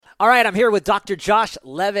All right, I'm here with Dr. Josh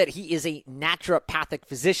Levitt. He is a naturopathic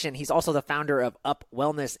physician. He's also the founder of Up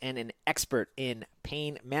Wellness and an expert in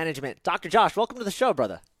pain management. Dr. Josh, welcome to the show,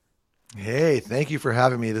 brother. Hey, thank you for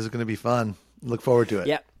having me. This is going to be fun. Look forward to it.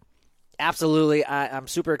 Yep. Absolutely. I'm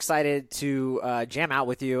super excited to jam out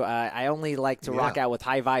with you. I only like to rock out with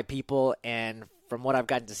high vibe people, and from what I've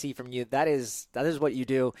gotten to see from you, that is what you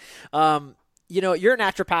do. You're a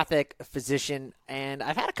naturopathic physician, and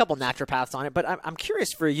I've had a couple naturopaths on it, but I'm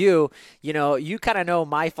curious for you. You kind of know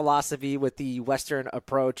my philosophy with the Western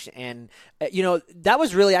approach, and that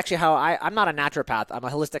was really actually how I'm not a naturopath. I'm a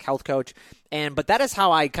holistic health coach, but that is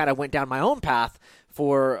how I kind of went down my own path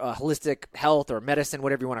for holistic health or medicine,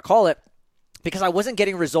 whatever you want to call it, because I wasn't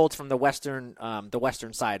getting results from the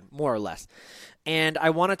Western side, more or less. And I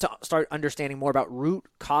wanted to start understanding more about root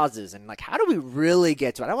causes and how do we really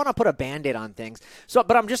get to it? I don't want to put a Band-Aid on things.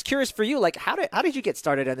 But I'm just curious for you, how did you get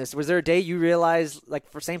started on this? Was there a day you realized,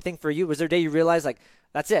 same thing for you, was there a day you realized,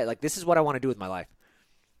 that's it, this is what I want to do with my life?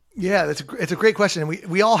 Yeah, it's a great question.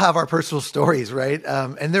 We all have our personal stories, right?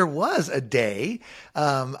 And there was a day,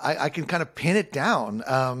 I can kind of pin it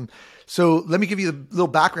down. So let me give you a little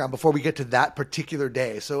background before we get to that particular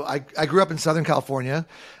day. So I grew up in Southern California,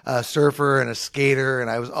 a surfer and a skater, and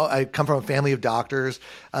I come from a family of doctors.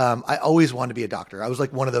 I always wanted to be a doctor. I was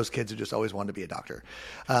one of those kids who just always wanted to be a doctor.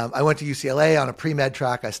 I went to UCLA on a pre-med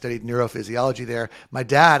track. I studied neurophysiology there. My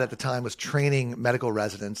dad at the time was training medical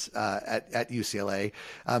residents at UCLA.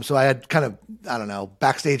 So I had kind of,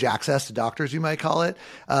 backstage access to doctors, you might call it.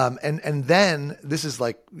 And then this is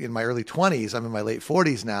in my early 20s, I'm in my late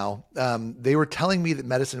 40s now. They were telling me that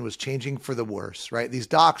medicine was changing for the worse, right? These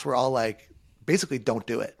docs were all basically don't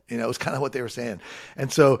do it. It was kind of what they were saying.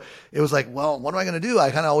 And so it was well, what am I going to do? I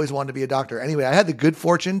kind of always wanted to be a doctor. Anyway, I had the good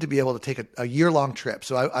fortune to be able to take a year-long trip.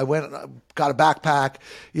 So I went, got a backpack,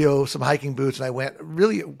 some hiking boots, and I went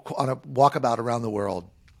really on a walkabout around the world,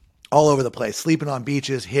 all over the place, sleeping on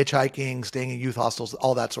beaches, hitchhiking, staying in youth hostels,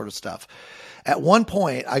 all that sort of stuff. At one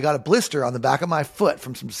point, I got a blister on the back of my foot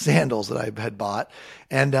from some sandals that I had bought,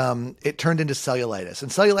 and it turned into cellulitis.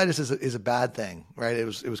 And cellulitis is a bad thing, right? It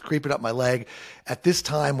was creeping up my leg. At this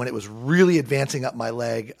time, when it was really advancing up my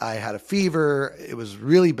leg, I had a fever. It was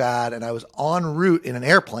really bad, and I was en route in an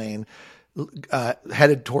airplane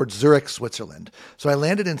headed towards Zurich, Switzerland. So I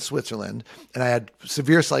landed in Switzerland and I had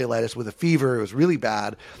severe cellulitis with a fever. It was really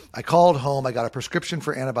bad. I called home. I got a prescription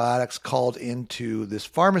for antibiotics, called into this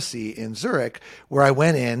pharmacy in Zurich where I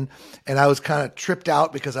went in, and I was kind of tripped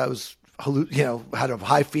out because I was had a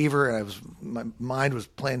high fever and my mind was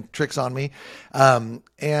playing tricks on me. And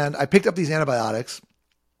I picked up these antibiotics,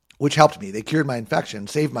 which helped me. They cured my infection,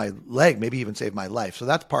 saved my leg, maybe even saved my life. So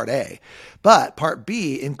that's part A. But part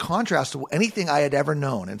B, in contrast to anything I had ever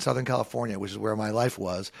known in Southern California, which is where my life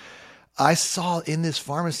was, I saw in this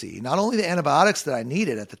pharmacy not only the antibiotics that I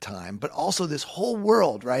needed at the time, but also this whole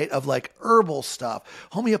world, right, of herbal stuff,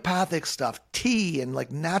 homeopathic stuff, tea, and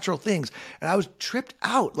natural things. And I was tripped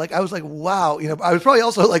out. I was wow. I was probably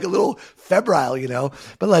also a little febrile,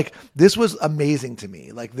 but this was amazing to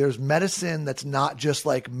me. There's medicine that's not just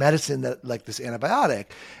medicine that this antibiotic.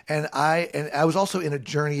 And I was also in a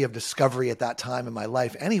journey of discovery at that time in my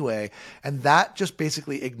life anyway. And that just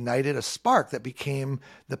basically ignited a spark that became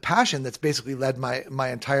the passion that's basically led my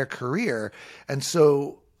entire career. And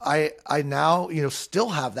so I now, still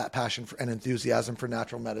have that passion and enthusiasm for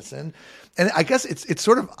natural medicine. And I guess it's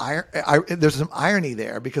sort of, there's some irony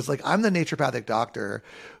there because I'm the naturopathic doctor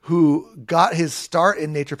who got his start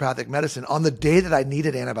in naturopathic medicine on the day that I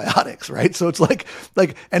needed antibiotics, right? So it's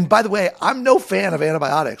and by the way, I'm no fan of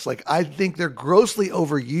antibiotics. I think they're grossly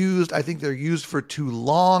overused. I think they're used for too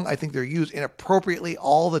long. I think they're used inappropriately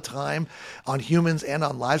all the time on humans and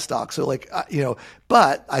on livestock. So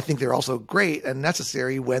but I think they're also great and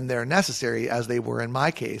necessary when they're necessary, as they were in my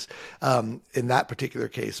case, in that particular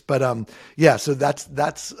case. But yeah, so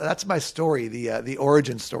that's my story, the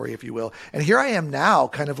origin story, if you will. And here I am now,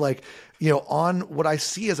 kind of on what I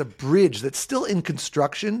see as a bridge that's still in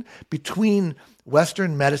construction between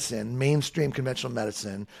Western medicine, mainstream conventional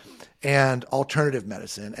medicine, and alternative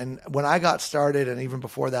medicine. And when I got started, and even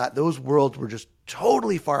before that, those worlds were just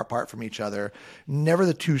totally far apart from each other. Never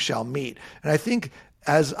the two shall meet. And I think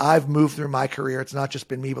as I've moved through my career, it's not just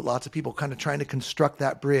been me, but lots of people kind of trying to construct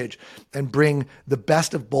that bridge and bring the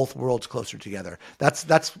best of both worlds closer together. That's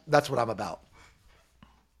what I'm about.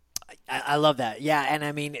 I love that. Yeah, and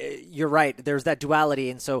I mean, you're right. There's that duality,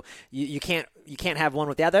 and so you can't have one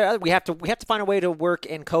with the other. We have to find a way to work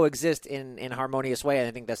and coexist in a harmonious way. And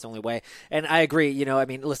I think that's the only way. And I agree. I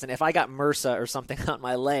mean, listen, if I got MRSA or something on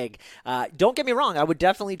my leg, don't get me wrong, I would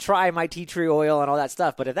definitely try my tea tree oil and all that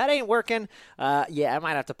stuff. But if that ain't working, yeah, I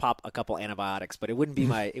might have to pop a couple antibiotics. But it wouldn't be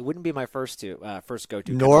my first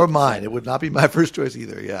go-to. Nor mine. It would not be my first choice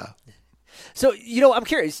either. Yeah. So, I'm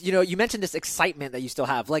curious, you mentioned this excitement that you still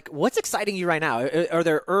have. Like, what's exciting you right now? Are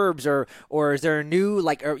there herbs or is there a new,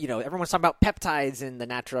 everyone's talking about peptides in the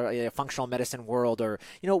natural functional medicine world, or,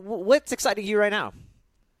 what's exciting you right now?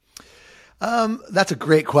 That's a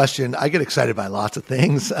great question. I get excited by lots of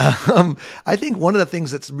things. I think one of the things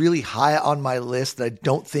that's really high on my list that I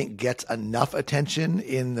don't think gets enough attention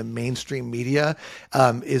in the mainstream media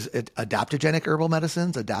is adaptogenic herbal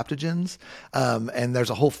medicines, adaptogens, and there's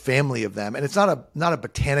a whole family of them. And it's not a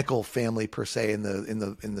botanical family per se in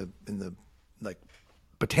the like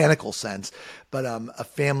botanical sense, but a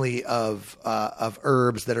family of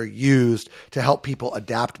herbs that are used to help people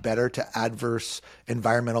adapt better to adverse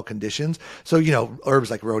environmental conditions. So, herbs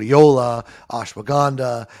like rhodiola,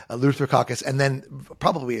 ashwagandha, eleutherococcus, and then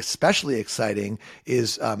probably especially exciting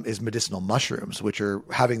is medicinal mushrooms, which are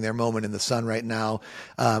having their moment in the sun right now.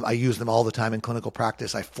 I use them all the time in clinical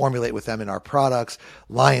practice. I formulate with them in our products: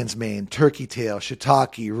 lion's mane, turkey tail,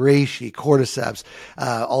 shiitake, reishi, cordyceps,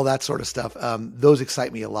 all that sort of stuff. Those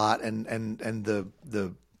excite me a lot, and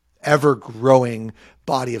the ever-growing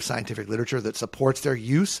body of scientific literature that supports their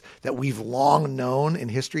use, that we've long known in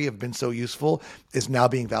history have been so useful, is now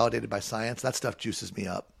being validated by science. That stuff juices me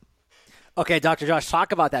up. Okay, Dr. Josh,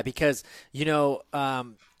 talk about that, because,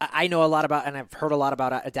 I know a lot about, and I've heard a lot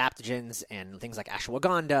about adaptogens and things like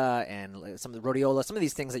ashwagandha and some of the rhodiola, some of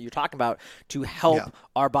these things that you're talking about to help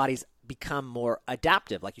our bodies become more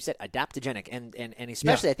adaptive, like you said, adaptogenic, and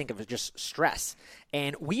especially I think of just stress.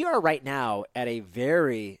 And we are right now at a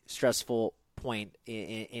very stressful point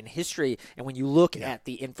in history. And when you look at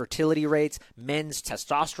the infertility rates, men's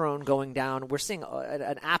testosterone going down, we're seeing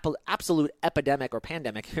an absolute epidemic or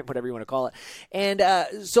pandemic, whatever you want to call it. And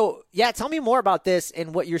tell me more about this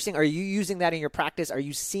and what you're seeing. Are you using that in your practice? Are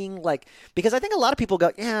you seeing because I think a lot of people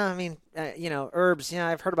go, herbs,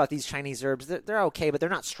 I've heard about these Chinese herbs. They're okay, but they're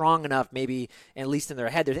not strong enough, maybe, at least in their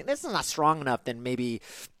head. They're thinking, this is not strong enough, then maybe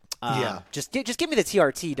just give me the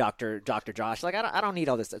TRT, Dr. Josh. I don't need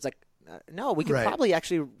all this. It's like, no, we can probably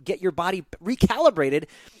actually get your body recalibrated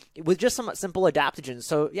with just some simple adaptogens.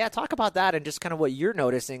 So, talk about that and just kind of what you're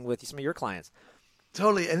noticing with some of your clients.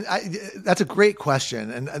 Totally. And that's a great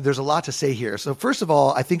question. And there's a lot to say here. So first of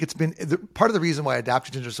all, I think it's been part of the reason why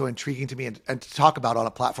adaptogens are so intriguing to me and to talk about on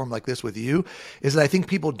a platform like this with you is that I think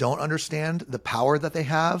people don't understand the power that they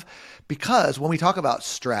have, because when we talk about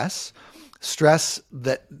stress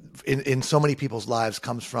that in so many people's lives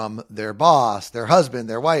comes from their boss, their husband,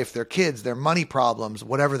 their wife, their kids, their money problems,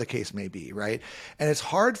 whatever the case may be, right? And it's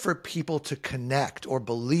hard for people to connect or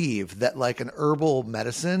believe that an herbal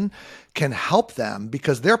medicine can help them,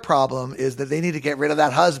 because their problem is that they need to get rid of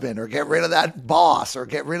that husband or get rid of that boss or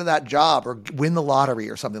get rid of that job or win the lottery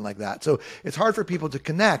or something like that. So it's hard for people to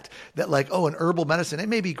connect that an herbal medicine, it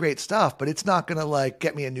may be great stuff, but it's not going to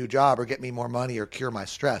get me a new job or get me more money or cure my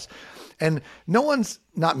stress. And no one's,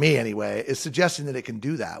 not me anyway, is suggesting that it can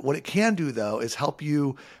do that. What it can do, though, is help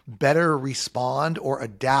you better respond or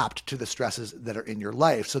adapt to the stresses that are in your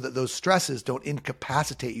life, so that those stresses don't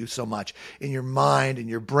incapacitate you so much in your mind, in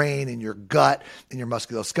your brain, in your gut, in your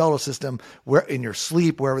musculoskeletal system, in your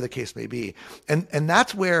sleep, wherever the case may be. And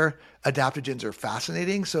that's where adaptogens are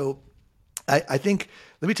fascinating. So I think,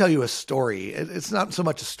 let me tell you a story. It's not so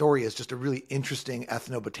much a story as just a really interesting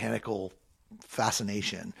ethnobotanical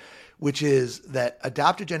fascination, which is that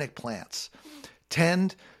adaptogenic plants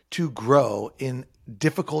tend to grow in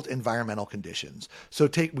difficult environmental conditions. So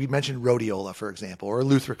we mentioned rhodiola, for example, or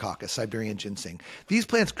eleutherococcus, Siberian ginseng. These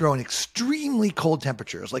plants grow in extremely cold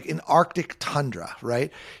temperatures, like in Arctic tundra,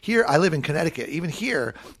 right? Here, I live in Connecticut. Even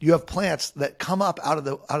here, you have plants that come up out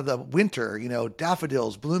of the winter,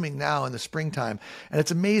 daffodils blooming now in the springtime. And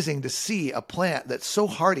it's amazing to see a plant that's so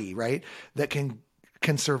hardy, right? That can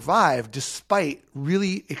survive despite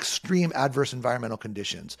really extreme adverse environmental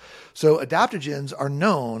conditions. So adaptogens are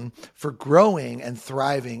known for growing and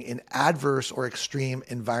thriving in adverse or extreme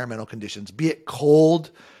environmental conditions, be it cold,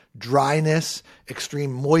 dryness,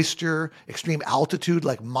 extreme moisture, extreme altitude,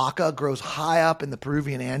 like maca grows high up in the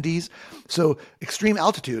Peruvian Andes. So extreme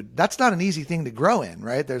altitude, that's not an easy thing to grow in,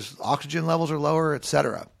 right? There's oxygen levels are lower, et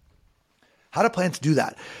cetera. How do plants do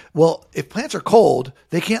that? Well, if plants are cold,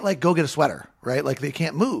 they can't like go get a sweater, right? Like they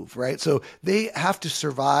can't move, right? So they have to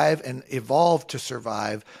survive and evolve to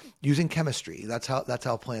survive using chemistry. That's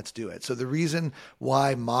how plants do it. So the reason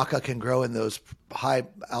why maca can grow in those high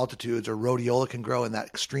altitudes or rhodiola can grow in that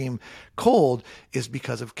extreme cold is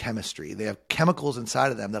because of chemistry. They have chemicals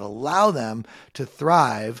inside of them that allow them to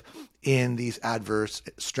thrive in these adverse,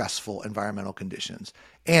 stressful environmental conditions.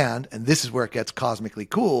 And this is where it gets cosmically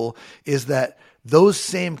cool, is that those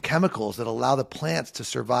same chemicals that allow the plants to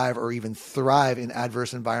survive or even thrive in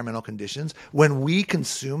adverse environmental conditions, when we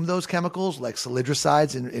consume those chemicals like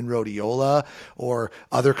salidrosides in rhodiola or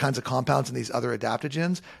other kinds of compounds in these other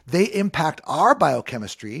adaptogens, they impact our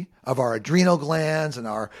biochemistry of our adrenal glands and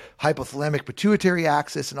our hypothalamic pituitary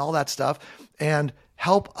axis and all that stuff, and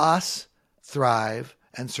help us thrive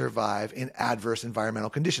and survive in adverse environmental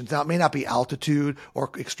conditions. Now, it may not be altitude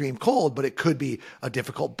or extreme cold, but it could be a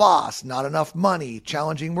difficult boss, not enough money,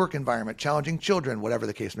 challenging work environment, challenging children, whatever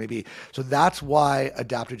the case may be. So that's why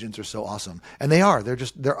adaptogens are so awesome. And they are.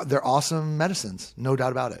 They're awesome medicines, no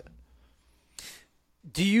doubt about it.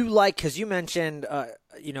 Do you like, because you mentioned,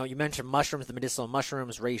 you mentioned mushrooms, the medicinal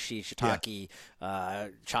mushrooms, reishi, shiitake,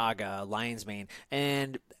 chaga, lion's mane,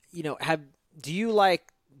 and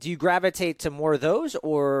do you gravitate to more of those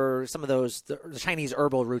or some of those, the Chinese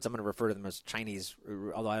herbal roots? I'm going to refer to them as Chinese,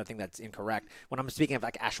 although I don't think that's incorrect. When I'm speaking of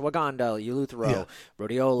like ashwagandha, eleuthero,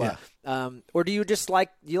 rhodiola, or do you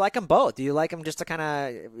like them both? Do you like them just to kind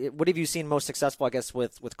of, what have you seen most successful, I guess,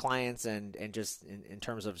 with clients and just in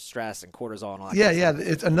terms of stress and cortisol and all that? Yeah.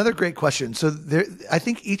 It's another great question. So I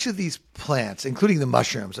think each of these plants, including the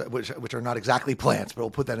mushrooms, which are not exactly plants, but we'll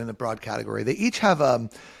put that in a broad category, they each have,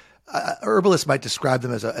 herbalists might describe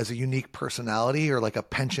them as a unique personality or like a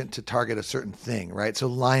penchant to target a certain thing, right? So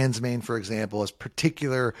lion's mane, for example, has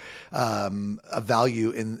particular a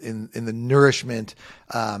value in the nourishment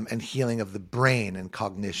and healing of the brain and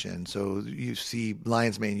cognition. So you see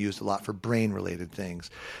lion's mane used a lot for brain-related things.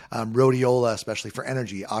 Rhodiola, especially for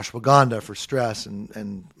energy. Ashwagandha for stress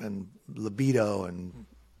and libido and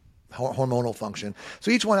hormonal function.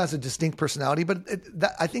 So each one has a distinct personality, but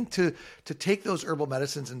I think to take those herbal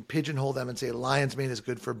medicines and pigeonhole them and say lion's mane is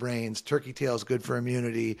good for brains, turkey tail is good for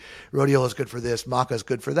immunity, rhodiola is good for this, maca is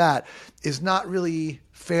good for that, is not really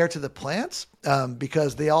fair to the plants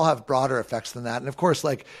because they all have broader effects than that. And of course,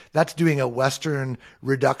 like that's doing a Western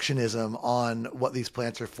reductionism on what these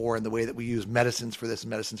plants are for and the way that we use medicines for this and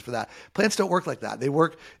medicines for that. Plants don't work like that.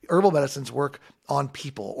 Herbal medicines work on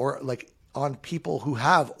people or like on people who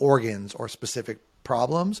have organs or specific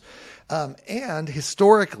problems. And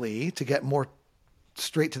historically, to get more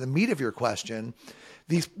straight to the meat of your question,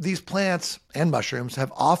 these plants and mushrooms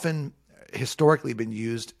have often historically been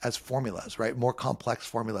used as formulas, right? More complex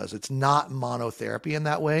formulas. It's not monotherapy in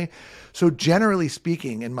that way. So generally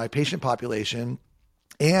speaking, in my patient population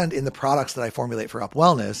and in the products that I formulate for Up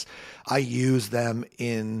Wellness, I use them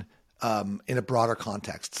in a broader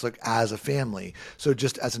context, so like as a family. So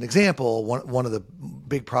just as an example, one of the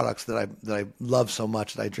big products that I love so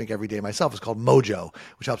much that I drink every day myself is called Mojo,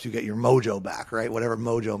 which helps you get your mojo back, right? Whatever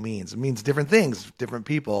Mojo means. It means different things, different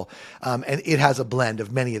people. And it has a blend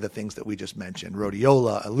of many of the things that we just mentioned: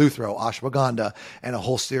 rhodiola, eleuthero, ashwagandha, and a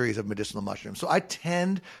whole series of medicinal mushrooms. So I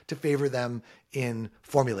tend to favor them in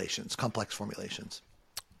formulations, complex formulations.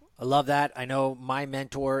 I love that. I know my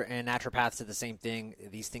mentor and naturopath said the same thing.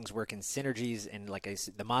 These things work in synergies, and like I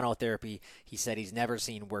said, the monotherapy, he said he's never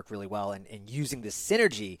seen work really well. And using this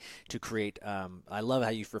synergy to create, I love how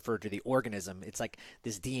you referred to the organism. It's like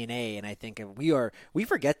this DNA, and I think we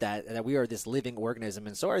forget that we are this living organism,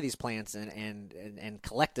 and so are these plants, and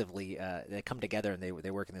collectively they come together and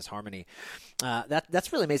they work in this harmony.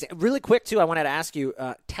 That's really amazing. Really quick too, I wanted to ask you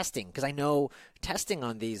testing, because I know testing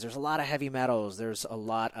on these, there's a lot of heavy metals, there's a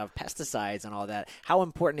lot of pesticides and all that. How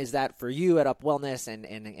important is that for you at Up Wellness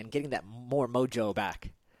and getting that more mojo back?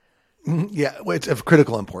 Yeah, well, it's of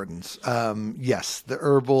critical importance. Yes, the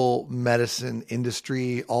herbal medicine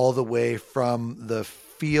industry, all the way from the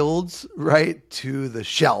fields, right, to the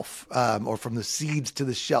shelf, or from the seeds to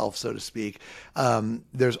the shelf, so to speak.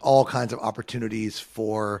 There's all kinds of opportunities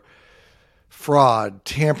for fraud,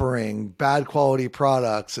 tampering, bad quality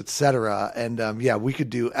products, etc. And we could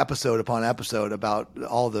do episode upon episode about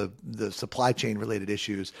all the supply chain related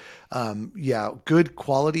issues. Good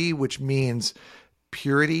quality, which means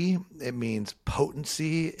purity, it means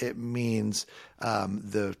potency, it means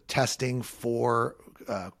the testing for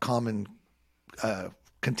common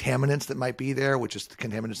contaminants that might be there, which is the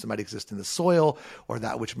contaminants that might exist in the soil or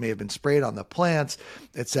that which may have been sprayed on the plants,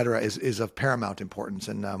 et cetera, is of paramount importance.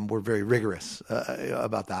 And we're very rigorous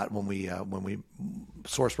about that when we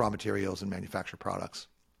source raw materials and manufacture products.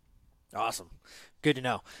 Awesome. Good to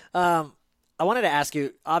know. I wanted to ask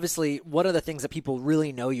you, obviously, one of the things that people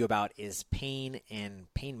really know you about is pain and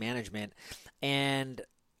pain management. And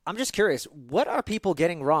I'm just curious, what are people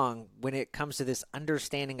getting wrong when it comes to this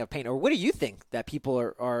understanding of pain? Or what do you think that people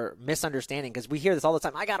are misunderstanding? Because we hear this all the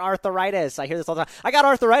time. I got arthritis. I hear this all the time. I got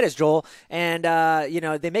arthritis, Joel. And,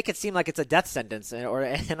 they make it seem like it's a death sentence.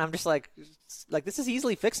 And I'm just like, this is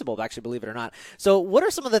easily fixable, actually, believe it or not. So what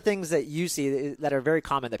are some of the things that you see that are very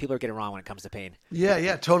common that people are getting wrong when it comes to pain?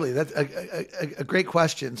 Yeah, totally. That's a great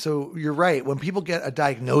question. So you're right. When people get a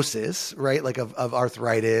diagnosis, right, like of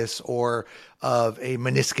arthritis or of a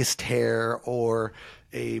meniscus tear or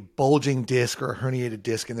a bulging disc or a herniated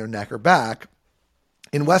disc in their neck or back,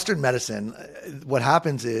 in Western medicine, what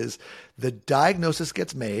happens is the diagnosis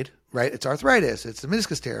gets made, right? It's arthritis, it's a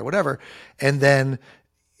meniscus tear, whatever. And then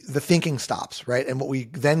the thinking stops, right? And what we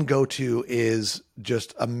then go to is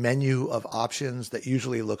just a menu of options that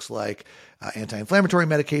usually looks like anti-inflammatory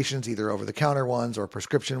medications, either over-the-counter ones or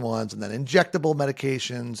prescription ones, and then injectable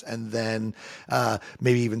medications, and then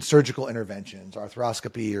maybe even surgical interventions,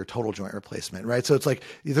 arthroscopy or total joint replacement, right? So it's like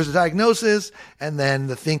there's a diagnosis, and then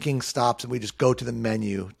the thinking stops, and we just go to the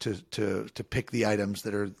menu to pick the items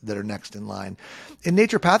that are next in line. In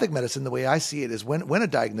naturopathic medicine, the way I see it is when a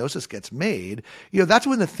diagnosis gets made, that's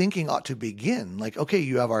when the thinking ought to begin. Like, okay,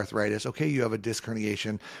 you have arthritis, okay, you have a disc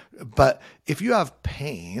herniation, but if you have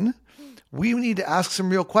pain, we need to ask some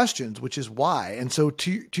real questions, which is why. And so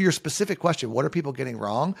to your specific question, what are people getting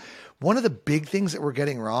wrong? One of the big things that we're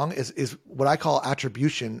getting wrong is what I call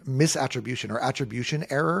misattribution or attribution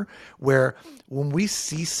error, where when we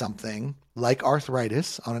see something like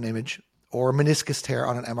arthritis on an image or a meniscus tear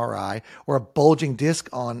on an MRI or a bulging disc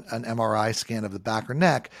on an MRI scan of the back or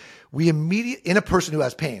neck, we in a person who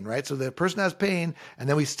has pain, right? So the person has pain and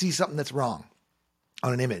then we see something that's wrong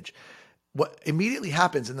on an image. What immediately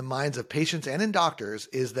happens in the minds of patients and in doctors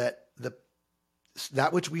is that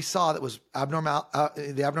that which we saw that was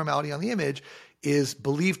the abnormality on the image is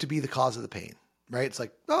believed to be the cause of the pain, right? It's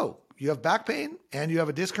like, oh, you have back pain and you have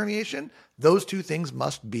a disc herniation. Those two things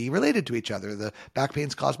must be related to each other. The back pain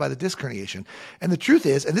is caused by the disc herniation. And the truth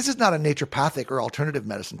is, and this is not a naturopathic or alternative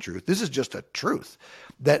medicine truth, this is just a truth,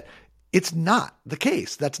 that it's not the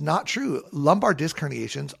case. That's not true. Lumbar disc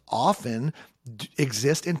herniations often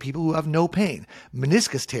exist in people who have no pain.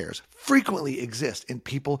 Meniscus tears frequently exist in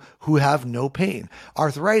people who have no pain.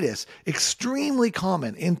 Arthritis, extremely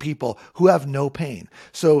common in people who have no pain.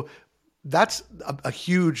 So that's a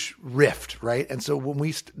huge rift, right? And so when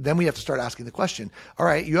we have to start asking the question, all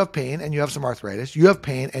right, you have pain and you have some arthritis, you have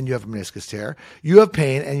pain and you have a meniscus tear, you have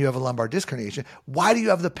pain and you have a lumbar disc herniation. Why do you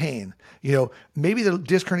have the pain? Maybe the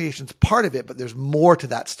disc herniation is part of it, but there's more to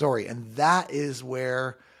that story. And that is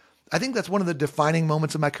where I think that's one of the defining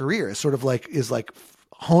moments of my career is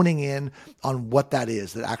honing in on what that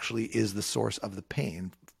is that actually is the source of the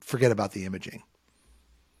pain. Forget about the imaging.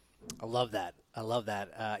 I love that.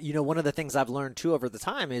 One of the things I've learned too over the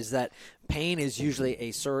time is that pain is usually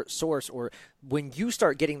a source, or when you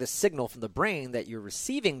start getting the signal from the brain that you're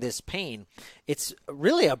receiving this pain, it's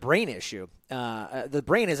really a brain issue. The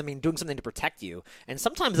brain is, doing something to protect you. And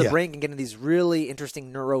sometimes the brain can get in these really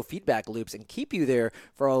interesting neurofeedback loops and keep you there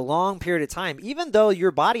for a long period of time, even though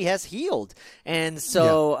your body has healed. And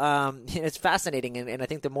so it's fascinating. And I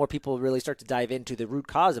think the more people really start to dive into the root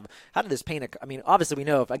cause of how did this pain occur? Obviously we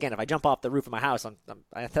know if I jump off the roof of my house,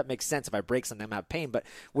 that makes sense. If I break something, I'm gonna have pain. But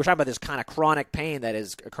we're talking about this kind of chronic pain that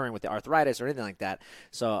is occurring with the arthritis or anything like that.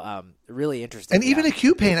 So really interesting. And even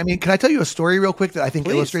acute pain. Can I tell you a story real quick that I think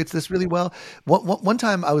illustrates this really well? One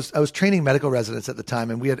time I was training medical residents at the time,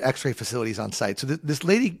 and we had X-ray facilities on site. So this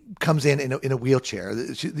lady comes in a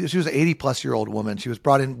wheelchair. She was an 80-plus-year-old woman. She was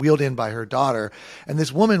wheeled in by her daughter, and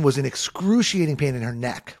this woman was in excruciating pain in her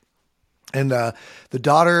neck. And the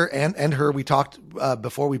daughter and her, we talked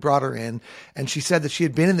before we brought her in, and she said that she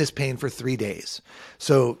had been in this pain for 3 days.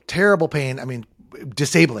 So terrible pain.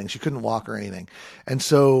 Disabling. She couldn't walk or anything. And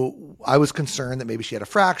so I was concerned that maybe she had a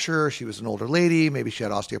fracture. She was an older lady. Maybe she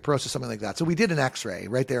had osteoporosis, something like that. So we did an X-ray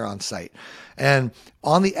right there on site. And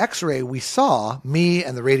on the X-ray, we saw me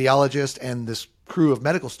and the radiologist and this crew of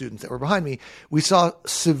medical students that were behind me, we saw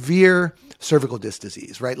severe cervical disc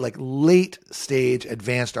disease, right? Like late stage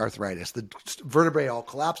advanced arthritis. The vertebrae all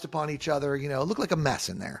collapsed upon each other, it looked like a mess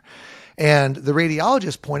in there. And the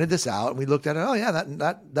radiologist pointed this out, and we looked at it. Oh yeah,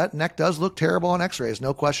 that neck does look terrible on x-rays.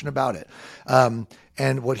 No question about it.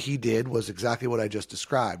 And what he did was exactly what I just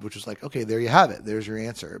described, which was like, okay, there you have it. There's your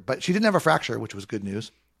answer. But she didn't have a fracture, which was good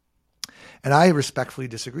news. And I respectfully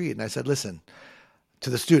disagreed. And I said, listen, to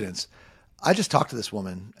the students, I just talked to this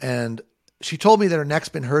woman and she told me that her neck's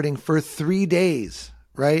been hurting for 3 days,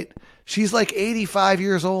 right? She's like 85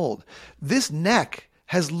 years old. This neck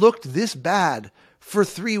has looked this bad for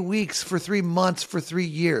 3 weeks, for 3 months, for 3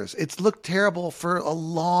 years. It's looked terrible for a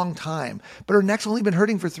long time, but her neck's only been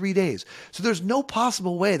hurting for 3 days. So there's no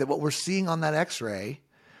possible way that what we're seeing on that x-ray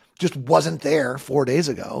just wasn't there 4 days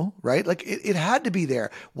ago, right? Like it had to be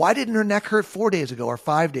there. Why didn't her neck hurt 4 days ago or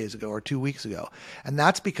 5 days ago or 2 weeks ago? And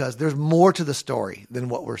that's because there's more to the story than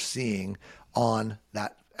what we're seeing on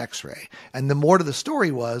that x-ray. And the more to the story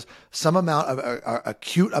was some amount of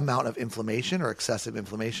acute amount of inflammation or excessive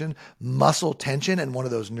inflammation, muscle tension, and one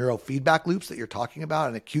of those neurofeedback loops that you're talking about,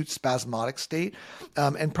 an acute spasmodic state,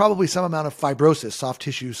 and probably some amount of fibrosis, soft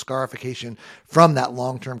tissue scarification from that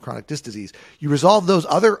long-term chronic disc disease. You resolve those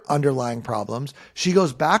other underlying problems, she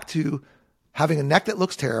goes back to having a neck that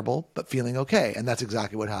looks terrible, but feeling okay. And that's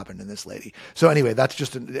exactly what happened in this lady. So anyway, that's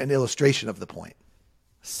just an illustration of the point.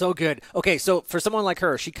 So good. Okay, so for someone like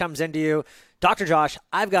her, she comes into you, Dr. Josh,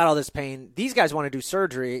 I've got all this pain. These guys want to do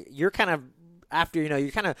surgery. You're kind of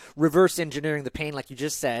you're kind of reverse engineering the pain, like you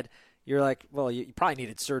just said. You're like, well, you probably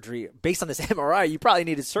needed surgery based on this MRI. You probably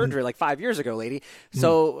needed surgery like 5 years ago, lady.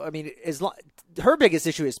 So I mean, her biggest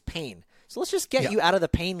issue is pain. So let's just get you out of the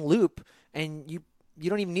pain loop, and you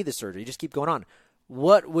don't even need the surgery. You just keep going on.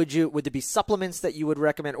 What would there be supplements that you would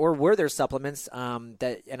recommend, or were there supplements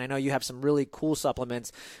that? And I know you have some really cool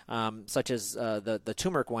supplements, such as the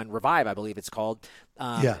turmeric one, Revive, I believe it's called.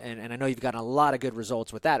 And I know you've gotten a lot of good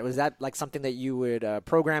results with that. Was that like something that you would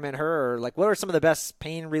program in her, or like what are some of the best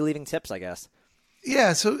pain relieving tips, I guess?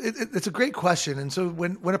 Yeah, so it's a great question. And so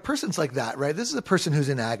when a person's like that, right, this is a person who's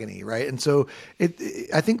in agony, right? And so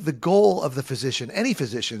I think the goal of the physician, any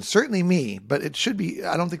physician, certainly me, but it should be,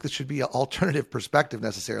 I don't think this should be an alternative perspective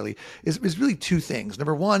necessarily, is really two things.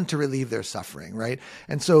 Number one, to relieve their suffering, right?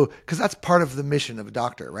 And so, because that's part of the mission of a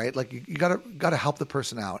doctor, right? Like you gotta help the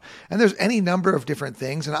person out. And there's any number of different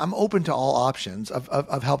things, and I'm open to all options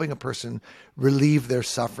of helping a person relieve their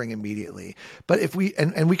suffering immediately. But if we,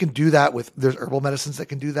 and we can do that with, there's herbal medicines that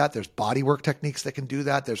can do that. There's body work techniques that can do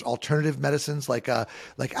that. There's alternative medicines like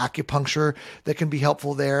acupuncture that can be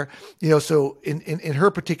helpful there. So in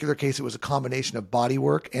her particular case, it was a combination of body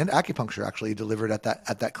work and acupuncture actually delivered at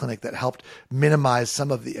that clinic that helped minimize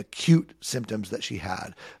some of the acute symptoms that she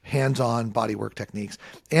had. Hands-on body work techniques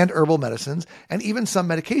and herbal medicines, and even some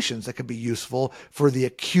medications that could be useful for the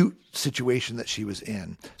acute situation that she was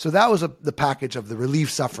in. So that was the package of the relief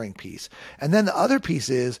suffering piece. And then the other piece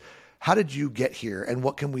is, how did you get here, and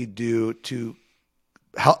what can we do to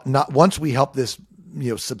help? Not once we help this,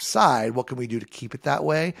 subside, what can we do to keep it that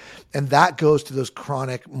way? And that goes to those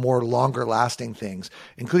chronic, more longer lasting things,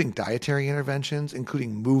 including dietary interventions,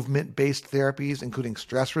 including movement-based therapies, including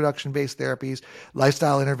stress reduction-based therapies,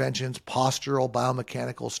 lifestyle interventions, postural,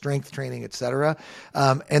 biomechanical, strength training, etc.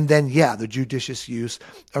 And then, the judicious use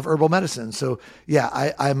of herbal medicine. So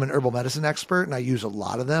I'm an herbal medicine expert, and I use a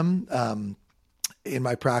lot of them. In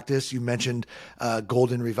my practice, you mentioned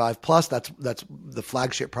Golden Revive Plus. That's the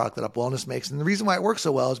flagship product that Up Wellness makes, and the reason why it works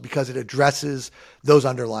so well is because it addresses those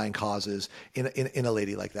underlying causes in a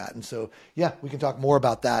lady like that. And so, we can talk more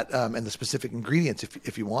about that and the specific ingredients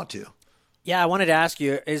if you want to. Yeah, I wanted to ask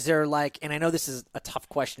you: is there and I know this is a tough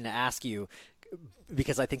question to ask you,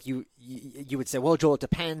 because I think you would say, well, Joel, it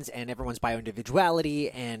depends, and everyone's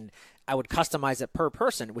bio-individuality, and I would customize it per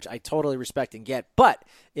person, which I totally respect and get. But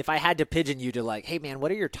if I had to pigeon you to hey man,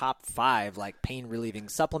 what are your top 5 pain relieving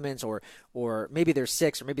supplements, or maybe there's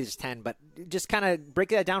 6 or maybe there's 10, but just kind of break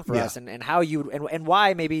that down for us and how you and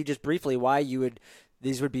why, maybe just briefly, why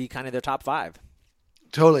these would be kind of their top 5.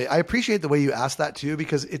 Totally. I appreciate the way you asked that too,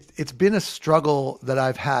 because it's been a struggle that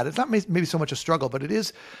I've had. It's not maybe so much a struggle, but it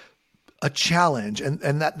is a challenge. And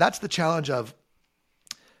that's the challenge of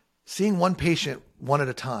seeing one patient one at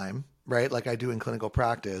a time, right? Like I do in clinical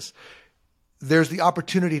practice. There's the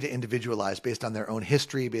opportunity to individualize based on their own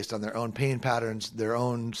history, based on their own pain patterns, their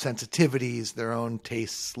own sensitivities, their own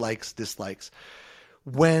tastes, likes, dislikes.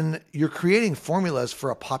 when you're creating formulas for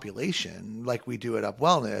a population like we do at Up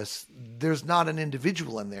Wellness, there's not an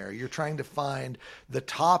individual in there. You're trying to find the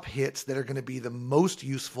top hits that are going to be the most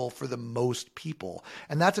useful for the most people.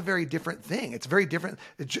 And that's a very different thing. It's very different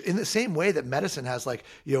in the same way that medicine has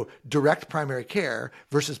direct primary care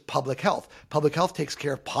versus public health. Public health takes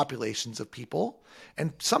care of populations of people.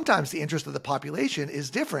 And sometimes the interest of the population is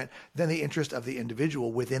different than the interest of the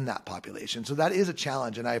individual within that population. So that is a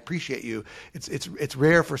challenge, and I appreciate you. It's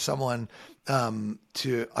rare for someone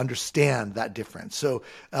to understand that difference. So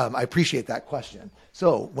I appreciate that question.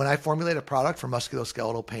 So when I formulate a product for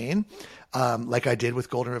musculoskeletal pain, like I did with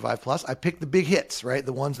Golden Revive Plus, I pick the big hits, right?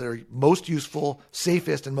 The ones that are most useful,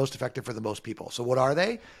 safest, and most effective for the most people. So what are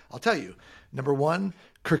they? I'll tell you. Number one,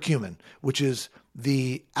 curcumin, which is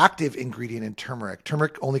the active ingredient in turmeric.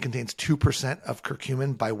 Turmeric only contains 2% of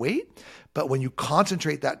curcumin by weight, but when you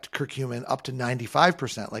concentrate that curcumin up to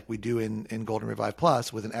 95%, like we do in Golden Revive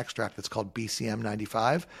Plus with an extract that's called BCM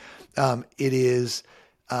 95, it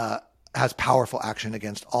has powerful action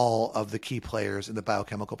against all of the key players in the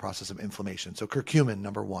biochemical process of inflammation. So curcumin,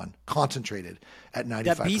 number one, concentrated at 95%.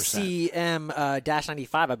 That BCM dash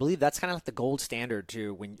 95, I believe that's kind of like the gold standard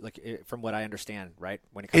too, from what I understand, right?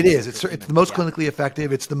 When it comes It to is. It's the most clinically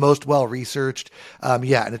effective. It's the most well-researched. And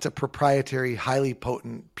it's a proprietary, highly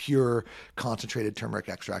potent, pure, concentrated turmeric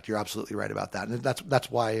extract. You're absolutely right about that. And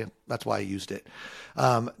that's why I used it.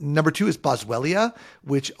 Number two is boswellia,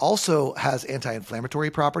 which also has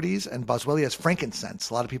anti-inflammatory properties. And boswellia is frankincense.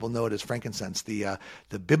 A lot of people know it as frankincense, the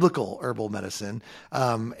biblical herbal medicine.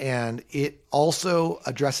 And it also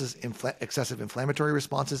addresses excessive inflammatory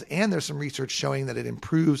responses. And there's some research showing that it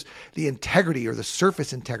improves the integrity or the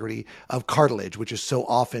surface integrity of cartilage, which is so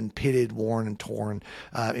often pitted, worn, and torn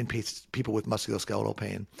in people with musculoskeletal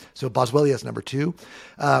pain. So boswellia is number two.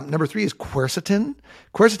 Number three is quercetin.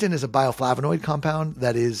 Quercetin is a bioflavonoid compound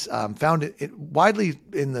that is found widely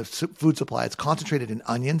in the food supply. It's concentrated in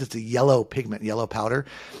onions. It's a yellow pigment, yellow powder,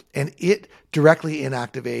 and it directly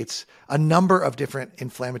inactivates a number of different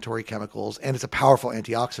inflammatory chemicals, and it's a powerful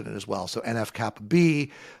antioxidant as well. So NF-kappa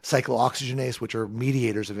B, cyclooxygenase, which are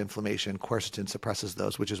mediators of inflammation, quercetin suppresses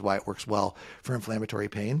those, which is why it works well for inflammatory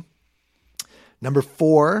pain. Number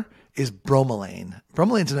four is bromelain.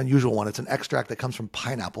 Bromelain is an unusual one. It's an extract that comes from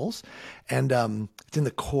pineapples, and it's in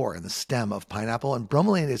the core, in the stem of pineapple. And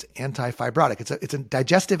bromelain is anti-fibrotic. It's a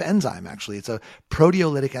digestive enzyme, actually. It's a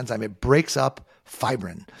proteolytic enzyme. It breaks up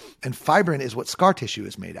fibrin, and fibrin is what scar tissue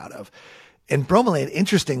is made out of. And bromelain,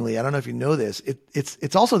 interestingly, I don't know if you know this,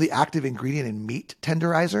 it's also the active ingredient in meat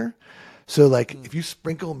tenderizer. So if you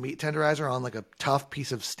sprinkle meat tenderizer on a tough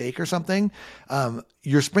piece of steak or something,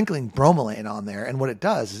 you're sprinkling bromelain on there. And what it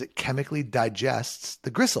does is it chemically digests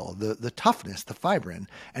the gristle, the toughness, the fibrin.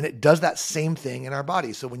 And it does that same thing in our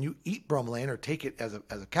body. So when you eat bromelain or take it as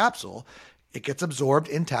a capsule, it gets absorbed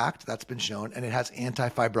intact. That's been shown. And it has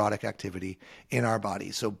anti-fibrotic activity in our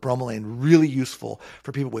body. So bromelain, really useful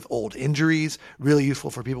for people with old injuries, really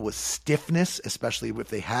useful for people with stiffness, especially if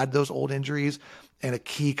they had those old injuries, and a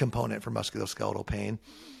key component for musculoskeletal pain.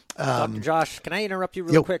 Dr. Josh, can I interrupt you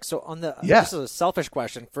real quick? So on the this is a selfish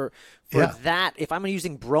question for that. If I'm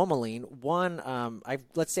using bromelain,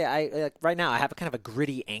 let's say right now I have a kind of a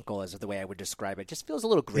gritty ankle, is the way I would describe it. Just feels a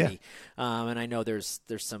little gritty, and I know there's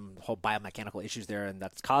some whole biomechanical issues there, and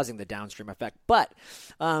that's causing the downstream effect. But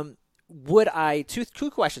would I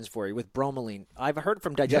two questions for you with bromelain? I've heard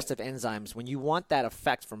from digestive enzymes when you want that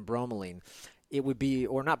effect from bromelain, it would be,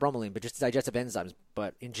 or not bromelain, but just digestive enzymes,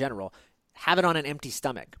 but in general, have it on an empty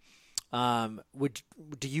stomach.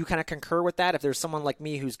 Do you kind of concur with that? If there's someone like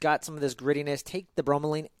me who's got some of this grittiness, take the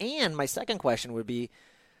bromelain. And my second question would be,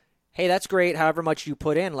 hey, that's great. However much you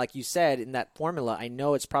put in, like you said, in that formula, I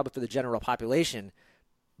know it's probably for the general population,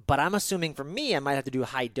 but I'm assuming for me, I might have to do a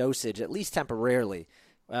high dosage, at least temporarily.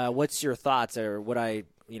 What's your thoughts? Or would I,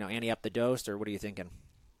 ante up the dose, or what are you thinking?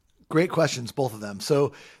 Great questions, both of them.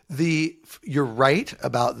 So you're right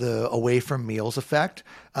about the away from meals effect,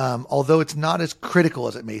 although it's not as critical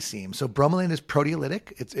as it may seem. So bromelain is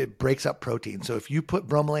proteolytic. It breaks up protein. So if you put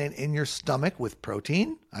bromelain in your stomach with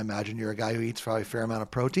protein, I imagine you're a guy who eats probably a fair amount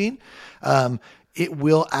of protein, it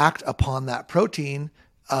will act upon that protein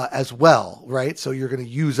as well, right? So you're going to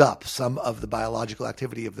use up some of the biological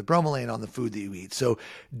activity of the bromelain on the food that you eat. So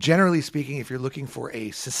generally speaking, if you're looking for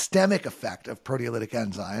a systemic effect of proteolytic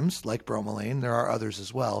enzymes like bromelain, there are others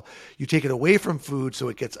as well, you take it away from food so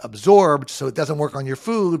it gets absorbed, so it doesn't work on your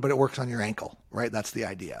food, but it works on your ankle, right? That's the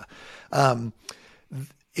idea.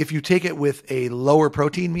 If you take it with a lower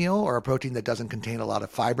protein meal or a protein that doesn't contain a lot of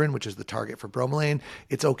fibrin, which is the target for bromelain,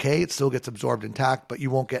 it's okay. It still gets absorbed intact, but you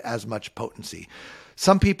won't get as much potency.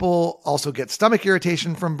 Some people also get stomach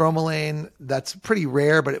irritation from bromelain. That's pretty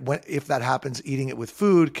rare, but if that happens, eating it with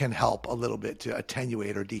food can help a little bit to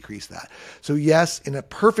attenuate or decrease that. So yes, in a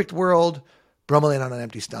perfect world, bromelain on an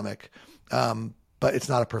empty stomach. But it's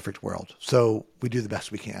not a perfect world. So we do the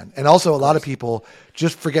best we can. And also a lot of people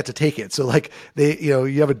just forget to take it. So like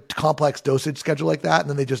you have a complex dosage schedule like that, and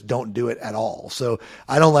then they just don't do it at all. So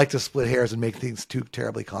I don't like to split hairs and make things too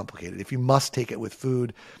terribly complicated. If you must take it with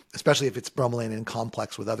food, especially if it's bromelain and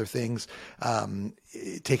complex with other things,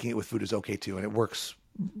 taking it with food is okay too. And it works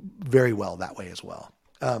very well that way as well.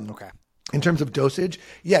 Okay. In terms of dosage,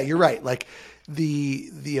 yeah, you're right. Like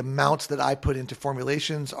the amounts that I put into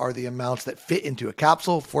formulations are the amounts that fit into a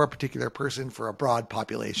capsule for a particular person for a broad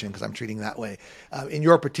population, because I'm treating that way. In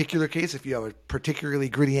your particular case, if you have a particularly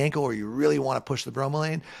gritty ankle or you really want to push the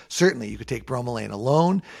bromelain, certainly you could take bromelain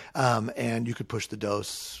alone, and you could push the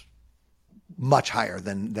dose much higher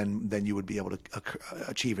than you would be able to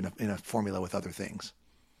achieve in a formula with other things.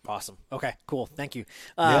 Awesome. Okay, cool. Thank you.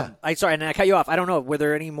 Sorry, and I cut you off. I don't know. Were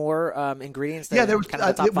there any more ingredients? There was. Kind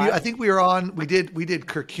of the top five? I think we were on. We did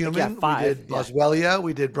curcumin. We did boswellia.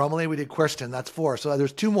 We did bromelain. We did quercetin. That's 4. So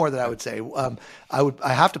there's 2 more that I would say.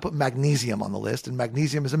 I have to put magnesium on the list, and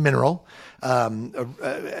magnesium is a mineral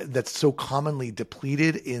that's so commonly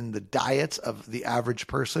depleted in the diets of the average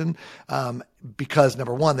person, because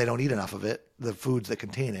number one, they don't eat enough of it, the foods that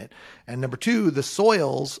contain it. And number 2, the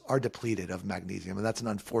soils are depleted of magnesium. And that's an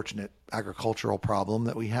unfortunate agricultural problem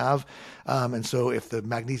that we have. And so if the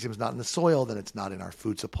magnesium is not in the soil, then it's not in our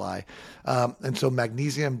food supply. And so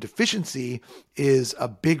magnesium deficiency is a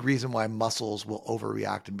big reason why muscles will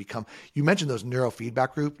overreact and become, you mentioned those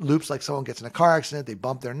neurofeedback loops, like someone gets in a car accident, they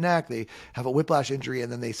bump their neck, they have a whiplash injury,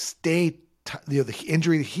 and then they stay, the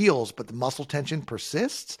injury heals, but the muscle tension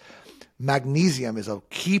persists. Magnesium is a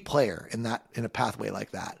key player in a pathway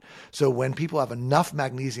like that. So when people have enough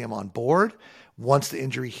magnesium on board, once the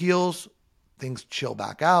injury heals, things chill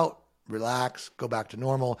back out, relax, go back to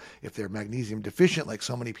normal. If they're magnesium deficient, like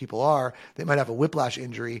so many people are, they might have a whiplash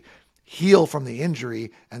injury, heal from the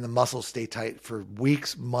injury, and the muscles stay tight for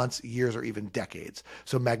weeks, months, years, or even decades.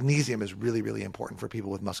 So magnesium is really, really important for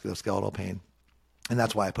people with musculoskeletal pain. And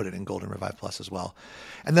that's why I put it in Golden Revive Plus as well.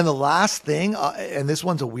 And then the last thing, and this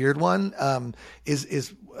one's a weird one,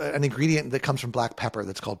 is an ingredient that comes from black pepper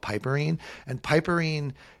that's called piperine. And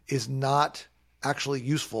piperine is not actually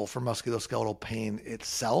useful for musculoskeletal pain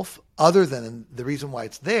itself, other than the reason why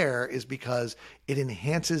it's there is because it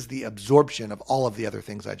enhances the absorption of all of the other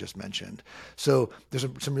things I just mentioned. So there's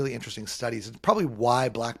some really interesting studies. It's probably why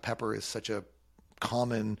black pepper is such a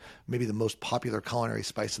common, maybe the most popular culinary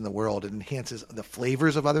spice in the world. It enhances the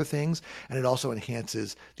flavors of other things, and it also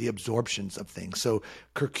enhances the absorptions of things. So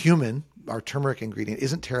curcumin, our turmeric ingredient,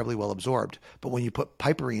 isn't terribly well absorbed, but when you put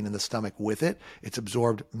piperine in the stomach with it, it's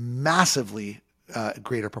absorbed massively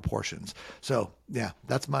greater proportions. So yeah,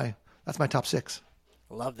 that's my top 6.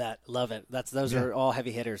 Love that. Love it. Those are all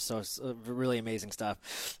heavy hitters. So it's really amazing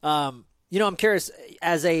stuff. I'm curious,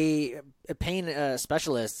 as a pain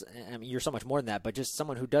specialist, I mean, you're so much more than that, but just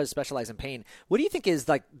someone who does specialize in pain, what do you think is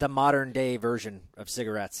like the modern day version of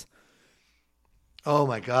cigarettes? Oh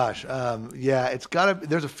my gosh. It's gotta,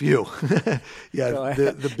 there's a few.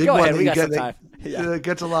 The big one that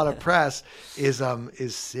gets a lot of press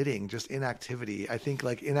is sitting, just inactivity. I think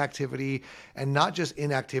like inactivity, and not just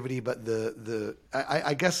inactivity, but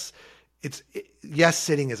I guess yes,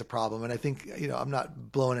 sitting is a problem. And I think, I'm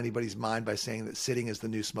not blowing anybody's mind by saying that sitting is the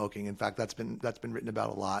new smoking. In fact, that's been written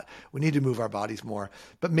about a lot. We need to move our bodies more,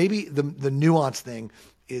 but maybe the nuanced thing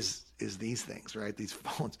is these things, right? These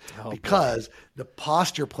phones, because the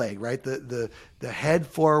posture plague, right? The head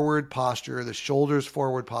forward posture, the shoulders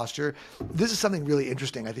forward posture. This is something really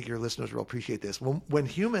interesting. I think your listeners will appreciate this. When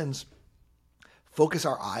humans focus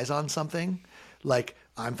our eyes on something, like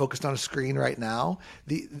I'm focused on a screen right now,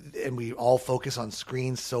 and we all focus on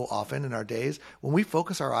screens so often in our days. When we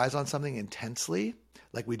focus our eyes on something intensely,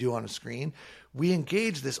 like we do on a screen, we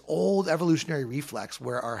engage this old evolutionary reflex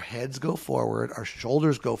where our heads go forward, our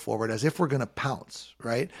shoulders go forward as if we're going to pounce,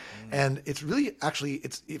 right? And it's really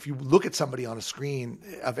if you look at somebody on a screen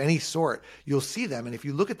of any sort, you'll see them. And if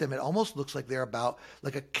you look at them, it almost looks like they're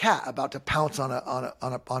like a cat about to pounce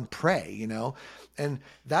on prey, And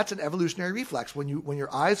that's an evolutionary reflex. When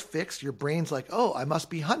your eyes fix, your brain's like, oh, I must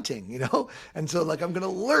be hunting, And so like, I'm going to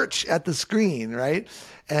lurch at the screen, right?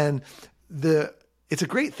 And it's a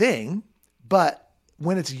great thing, but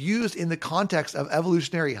when it's used in the context of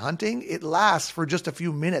evolutionary hunting, it lasts for just a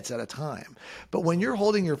few minutes at a time. But when you're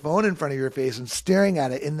holding your phone in front of your face and staring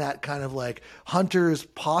at it in that kind of like hunter's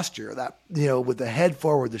posture, that, with the head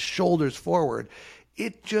forward, the shoulders forward,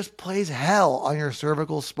 it just plays hell on your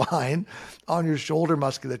cervical spine, on your shoulder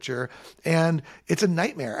musculature, and it's a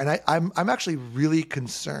nightmare. And I'm actually really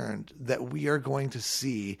concerned that we are going to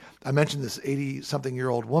see, I mentioned this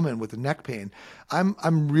 80-something-year-old woman with the neck pain.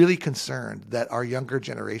 I'm really concerned that our younger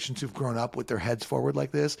generations who've grown up with their heads forward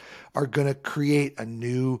like this are going to create a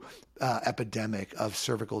new epidemic of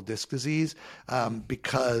cervical disc disease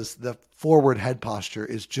because the forward head posture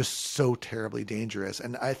is just so terribly dangerous.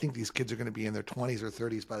 And I think these kids are going to be in their 20s or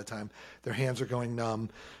 30s by the time their hands are going numb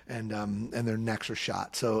and their necks are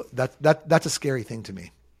shot. So that's a scary thing to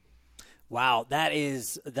me. Wow, that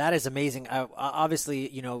is amazing.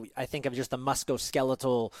 Obviously, I think of just the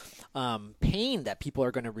musculoskeletal pain that people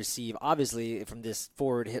are going to receive, obviously, from this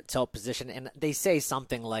forward hip tilt position. And they say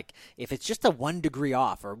something like, if it's just a 1 degree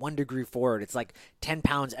off or 1 degree forward, it's like 10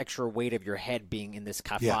 pounds extra weight of your head being in this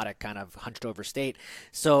kyphotic kind of hunched over state.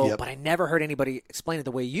 So, but I never heard anybody explain it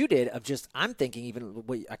the way you did of just, I'm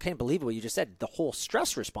thinking I can't believe what you just said, the whole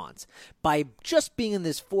stress response. By just being in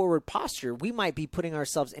this forward posture, we might be putting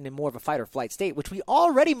ourselves in more of a fight or flight state, which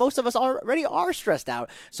most of us already are stressed out.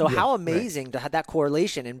 So how amazing to have that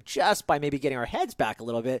correlation, and just by maybe getting our heads back a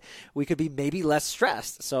little bit, we could be maybe less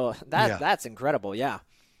stressed. So that's incredible. Yeah,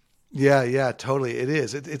 totally. It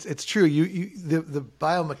is. It's true. The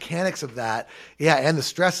biomechanics of that. Yeah. And the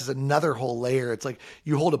stress is another whole layer. It's like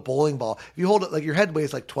you hold a bowling ball. If you hold it, like your head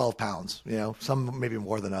weighs like 12 pounds, some maybe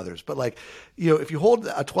more than others, but like, if you hold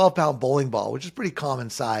a 12-pound bowling ball, which is pretty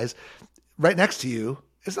common size, right next to you,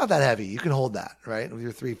 it's not that heavy. You can hold that, right? With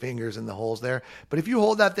your 3 fingers in the holes there. But if you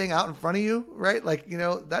hold that thing out in front of you, right? Like,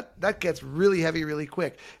 that gets really heavy really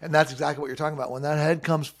quick. And that's exactly what you're talking about. When that head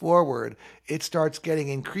comes forward, it starts getting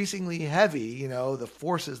increasingly heavy. The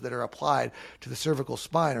forces that are applied to the cervical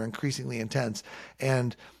spine are increasingly intense.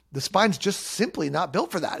 And the spine's just simply not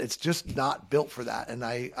built for that. It's just not built for that. And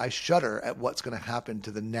I shudder at what's going to happen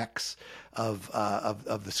to the necks of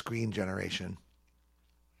the screen generation.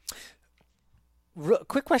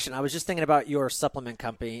 Quick question. I was just thinking about your supplement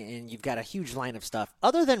company, and you've got a huge line of stuff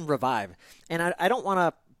other than Revive. And I don't want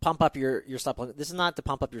to pump up your supplement. This is not to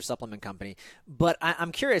pump up your supplement company, but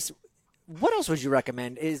I'm curious, what else would you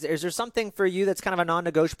recommend? Is there something for you that's kind of a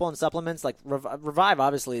non-negotiable in supplements? Like Revive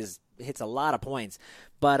obviously hits a lot of points,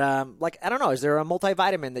 but I don't know, is there a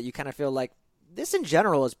multivitamin that you kind of feel like this in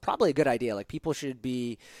general is probably a good idea? Like people should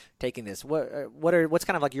be taking this. What's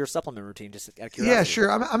kind of like your supplement routine? Just out of curiosity. Yeah,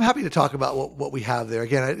 sure. I'm happy to talk about what we have there.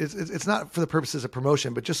 Again, it's not for the purposes of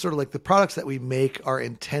promotion, but just sort of like the products that we make are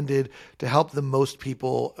intended to help the most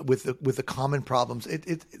people with the common problems.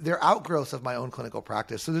 They're outgrowths of my own clinical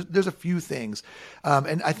practice. So there's a few things,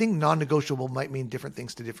 and I think non-negotiable might mean different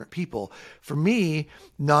things to different people. For me,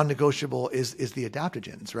 non-negotiable is the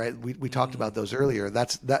adaptogens, right? We talked about those earlier.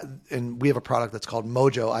 And we have a product that's called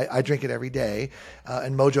Mojo. I drink it every day,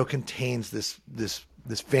 and Mojo contains this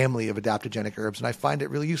family of adaptogenic herbs, and I find it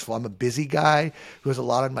really useful. I'm a busy guy who has a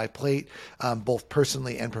lot on my plate, both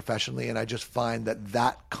personally and professionally, and I just find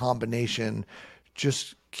that combination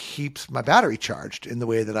just keeps my battery charged in the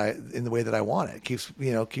way that I want it.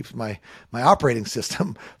 It keeps my operating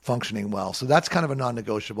system functioning well. So that's kind of a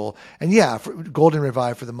non-negotiable. And for Golden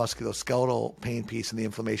Revive for the musculoskeletal pain piece and the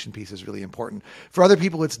inflammation piece is really important. For other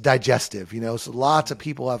people, it's digestive. So lots of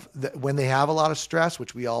people when they have a lot of stress,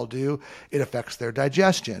 which we all do, it affects their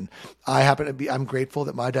digestion. I'm grateful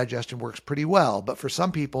that my digestion works pretty well, but for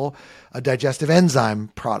some people, a digestive enzyme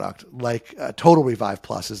product like Total Revive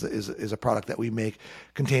Plus is a product that we make,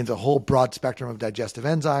 contains a whole broad spectrum of digestive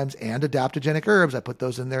enzymes and adaptogenic herbs. I put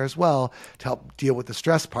those in there as well to help deal with the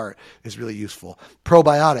stress part is really useful.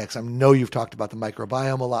 Probiotics. I know you've talked about the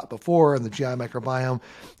microbiome a lot before and the GI microbiome,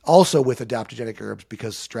 also with adaptogenic herbs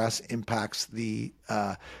because stress impacts the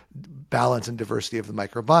balance and diversity of the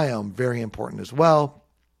microbiome. Very important as well.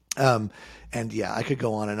 I could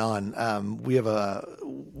go on and on. We have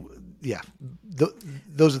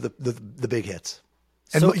those are the big hits.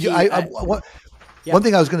 And one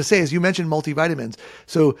thing I was going to say is you mentioned multivitamins.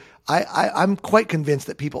 So I'm quite convinced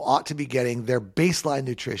that people ought to be getting their baseline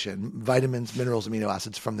nutrition, vitamins, minerals, amino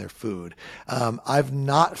acids from their food. I've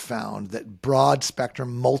not found that broad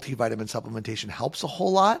spectrum multivitamin supplementation helps a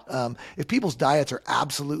whole lot. If people's diets are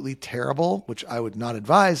absolutely terrible, which I would not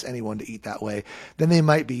advise anyone to eat that way, then they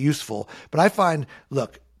might be useful. But I find,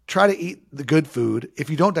 try to eat the good food.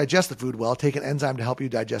 If you don't digest the food well, take an enzyme to help you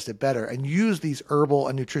digest it better and use these herbal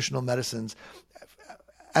and nutritional medicines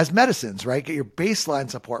as medicines, right? Get your baseline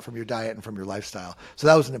support from your diet and from your lifestyle. So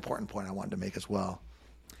that was an important point I wanted to make as well.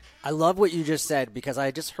 I love what you just said because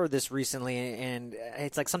I just heard this recently and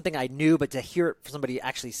it's like something I knew, but to hear it from somebody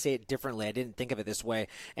actually say it differently, I didn't think of it this way.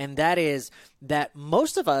 And that is that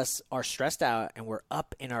most of us are stressed out and we're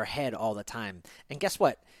up in our head all the time. And guess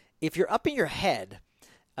what? If you're up in your head,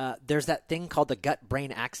 there's that thing called the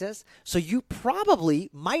gut-brain axis. So you probably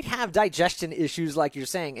might have digestion issues like you're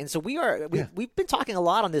saying. And so we've been talking a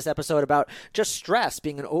lot on this episode about just stress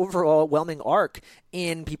being an overwhelming arc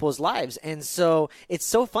in people's lives. And so it's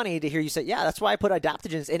so funny to hear you say, yeah, that's why I put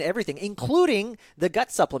adaptogens in everything, including the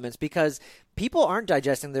gut supplements, because people aren't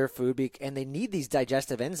digesting their food and they need these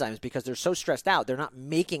digestive enzymes because they're so stressed out. They're not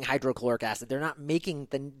making hydrochloric acid. They're not making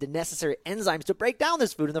the necessary enzymes to break down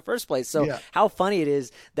this food in the first place. So how funny it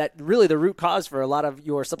is that really the root cause for a lot of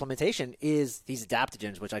your supplementation is these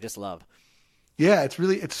adaptogens, which I just love. Yeah,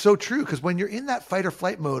 it's so true, because when you're in that fight or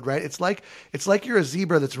flight mode, right? It's like you're a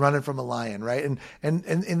zebra that's running from a lion, right? And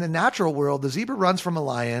in the natural world, the zebra runs from a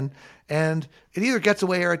lion and it either gets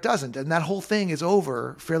away or it doesn't. And that whole thing is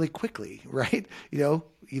over fairly quickly, right? Either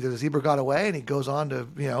the zebra got away and he goes on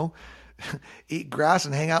to, eat grass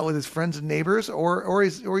and hang out with his friends and neighbors, or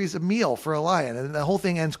he's a meal for a lion, and the whole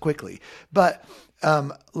thing ends quickly. But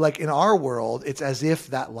like in our world, it's as if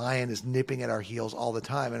that lion is nipping at our heels all the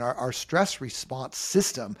time. And our stress response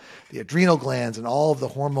system, the adrenal glands and all of the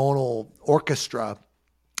hormonal orchestra,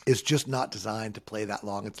 is just not designed to play that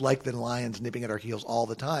long. It's like the lion's nipping at our heels all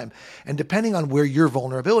the time. And depending on where your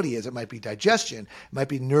vulnerability is, it might be digestion, it might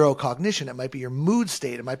be neurocognition, it might be your mood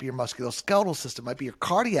state, it might be your musculoskeletal system, it might be your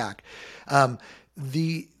cardiac.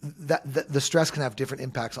 The stress can have different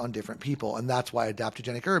impacts on different people, and that's why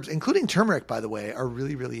adaptogenic herbs, including turmeric, by the way, are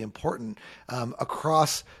really, really important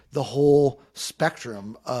across the whole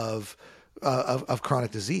spectrum of chronic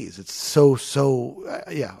disease. It's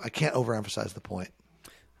I can't overemphasize the point.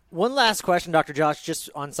 One last question, Dr. Josh, just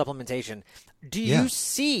on supplementation. Do you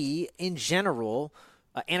see, in general,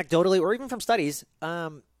 anecdotally or even from studies,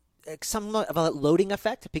 some of a loading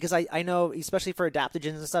effect? Because I know, especially for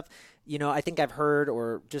adaptogens and stuff, I think I've heard,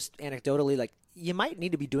 or just anecdotally, like you might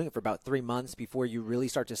need to be doing it for about 3 months before you really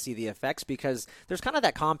start to see the effects, because there's kind of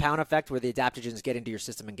that compound effect where the adaptogens get into your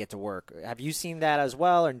system and get to work. Have you seen that as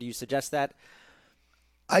well, or do you suggest that?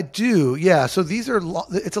 I do, yeah. So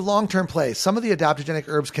it's a long-term play. Some of the adaptogenic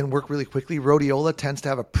herbs can work really quickly. Rhodiola tends to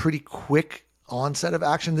have a pretty quick onset of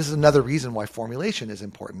action. This is another reason why formulation is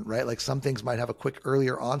important, right? Like some things might have a quick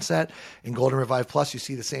earlier onset. In Golden Revive Plus, you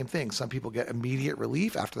see the same thing. Some people get immediate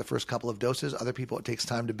relief after the first couple of doses. Other people, it takes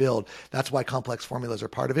time to build. That's why complex formulas are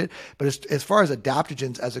part of it. But as far as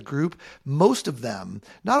adaptogens as a group, most of them,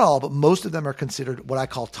 not all, but most of them are considered what I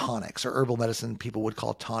call tonics, or herbal medicine people would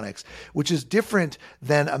call tonics, which is different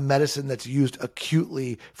than a medicine that's used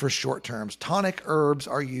acutely for short terms. Tonic herbs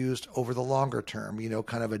are used over the longer term,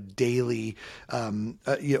 kind of a daily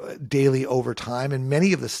over time. And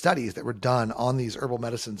many of the studies that were done on these herbal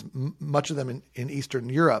medicines, much of them in Eastern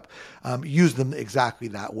Europe, use them exactly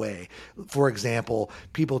that way. For example,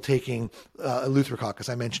 people taking eleutherococcus,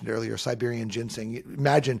 I mentioned earlier, Siberian ginseng.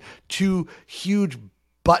 Imagine 2 huge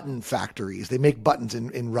button factories. They make buttons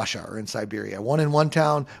in Russia or in Siberia, one in one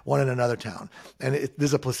town, one in another town. And this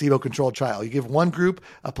is a placebo-controlled trial. You give one group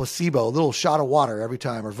a placebo, a little shot of water every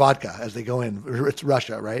time, or vodka as they go in. It's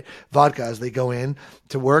Russia, right? Vodka as they go in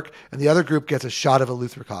to work. And the other group gets a shot of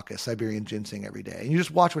eleutherococcus, Siberian ginseng, every day. And you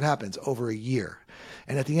just watch what happens over a year.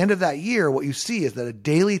 And at the end of that year, what you see is that a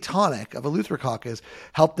daily tonic of eleutherococcus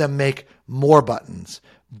helped them make more buttons,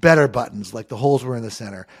 better buttons, like the holes were in the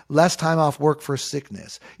center, less time off work for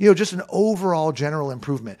sickness, just an overall general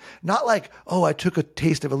improvement. Not like, oh, I took a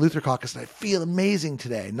taste of eleutherococcus and I feel amazing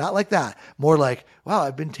today. Not like that. More like, wow,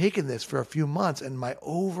 I've been taking this for a few months and my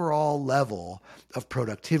overall level of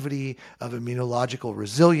productivity, of immunological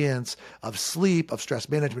resilience, of sleep, of stress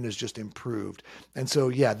management is just improved. And so,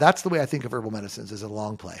 yeah, that's the way I think of herbal medicines, as a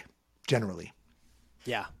long play, generally.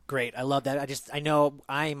 Yeah, great. I love that. I know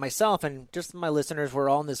I myself and just my listeners, we're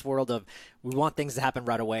all in this world of we want things to happen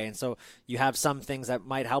right away. And so you have some things that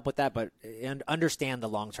might help with that, but understand the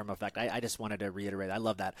long-term effect. I just wanted to reiterate. I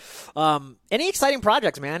love that. Any exciting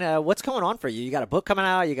projects, man? What's going on for you? You got a book coming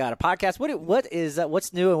out? You got a podcast?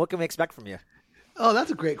 What's new and what can we expect from you? Oh, that's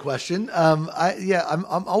a great question. I'm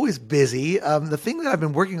always busy. The thing that I've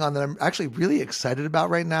been working on that I'm actually really excited about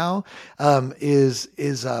right now is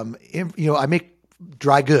I make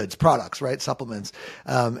dry goods products, right? Supplements.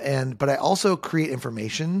 But I also create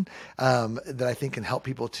information that I think can help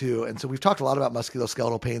people too. And so we've talked a lot about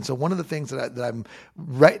musculoskeletal pain. So one of the things that I'm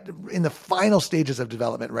right in the final stages of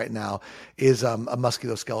development right now is a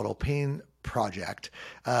musculoskeletal pain project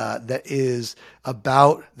that is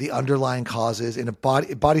about the underlying causes in a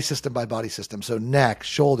body system by body system. So neck,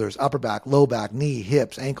 shoulders, upper back, low back, knee,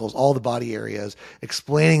 hips, ankles, all the body areas,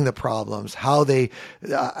 explaining the problems, how they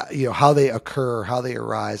occur, how they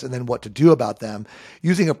arise, and then what to do about them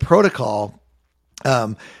using a protocol.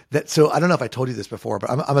 So I don't know if I told you this before,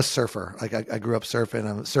 but I'm a surfer. Like I grew up surfing.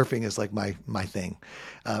 Surfing is like my thing.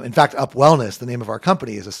 In fact, Up Wellness, the name of our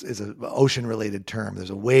company, is an ocean related term.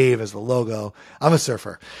 There's a wave as the logo. I'm a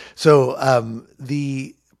surfer. So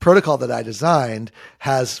the protocol that I designed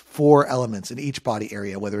has 4 elements in each body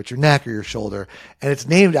area, whether it's your neck or your shoulder. And it's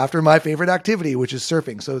named after my favorite activity, which is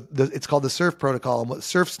surfing. So it's called the SURF protocol. And what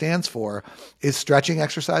SURF stands for is stretching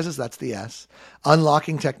exercises. That's the S.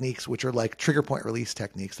 Unlocking techniques, which are like trigger point release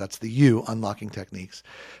techniques. That's the U, unlocking techniques.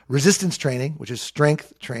 Resistance training, which is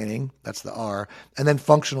strength training. That's the R. And then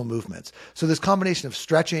functional movements. So this combination of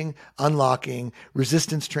stretching, unlocking,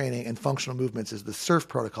 resistance training, and functional movements is the SURF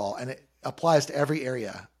protocol. And it applies to every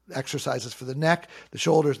area. Exercises for the neck, the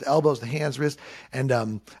shoulders, the elbows, the hands, wrists. And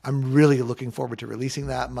I'm really looking forward to releasing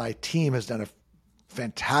that. My team has done a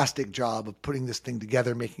fantastic job of putting this thing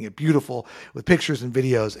together, making it beautiful with pictures and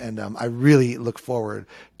videos. And I really look forward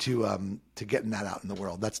to getting that out in the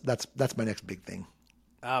world. That's my next big thing.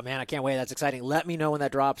 Oh man, I can't wait. That's exciting. Let me know when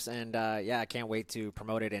that drops. And I can't wait to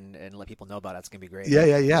promote it and let people know about it. It's going to be great.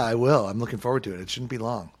 Yeah. I will. I'm looking forward to it. It shouldn't be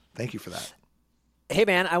long. Thank you for that. Hey,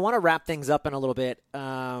 man, I want to wrap things up in a little bit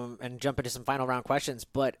and jump into some final round questions,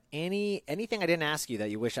 but anything I didn't ask you that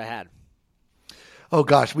you wish I had? Oh,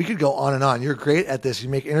 gosh, we could go on and on. You're great at this. You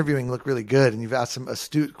make interviewing look really good, and you've asked some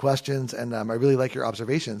astute questions, and I really like your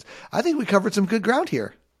observations. I think we covered some good ground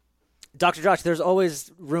here. Dr. Josh, there's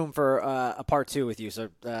always room for a part 2 with you, so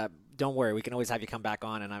don't worry. We can always have you come back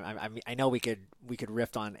on, and I know we could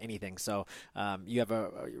riff on anything. So you have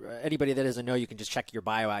anybody that doesn't know, you can just check your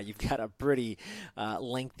bio out. You've got a pretty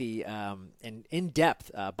lengthy and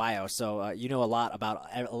in-depth bio, so you know a lot about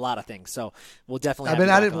a lot of things. So we'll definitely. I've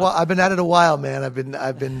been at it a while, man. I've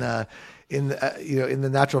been in the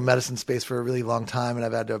natural medicine space for a really long time, and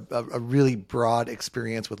I've had a really broad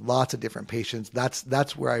experience with lots of different patients.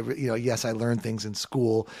 That's where yes, I learned things in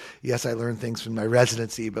school. Yes, I learned things from my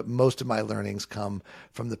residency, but most of my learnings come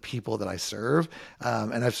from the people that I serve.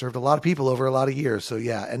 And I've served a lot of people over a lot of years. So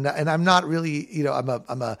yeah, and I'm not really, I'm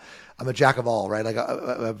a jack of all, right? Like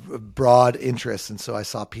a broad interests. And so I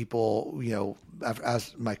saw people,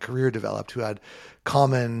 as my career developed, who had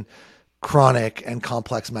common chronic and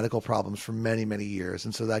complex medical problems for many, many years.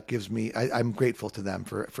 And so that gives me, I'm grateful to them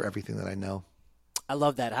for everything that I know. I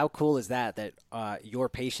love that. How cool is that your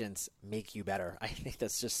patients make you better? I think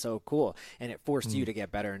that's just so cool. And it forced you to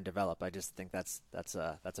get better and develop. I just think that's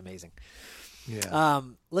amazing. Yeah.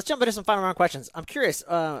 Let's jump into some final round questions. I'm curious,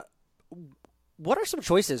 what are some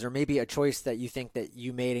choices, or maybe a choice that you think that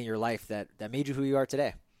you made in your life that made you who you are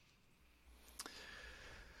today?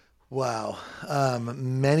 Wow.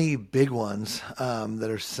 Many big ones that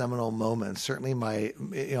are seminal moments. Certainly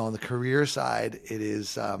on the career side, it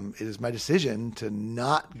is my decision to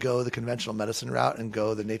not go the conventional medicine route and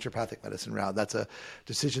go the naturopathic medicine route. That's a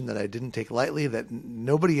decision that I didn't take lightly, that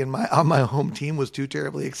nobody on my home team was too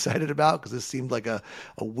terribly excited about, because this seemed like a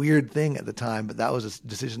weird thing at the time, but that was a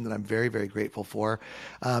decision that I'm very, very grateful for.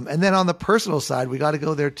 And then on the personal side, we got to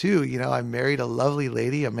go there too. I married a lovely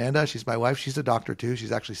lady, Amanda. She's my wife. She's a doctor too.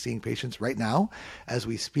 She's actually seeing patients right now as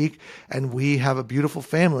we speak. And we have a beautiful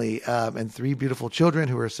family and 3 beautiful children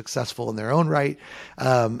who are successful in their own right.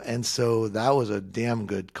 And so that was a damn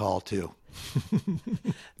good call too.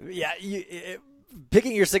 Yeah.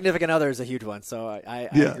 Picking your significant other is a huge one. So I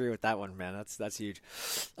agree with that one, man. That's huge.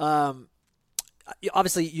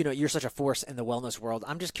 Obviously, you're such a force in the wellness world.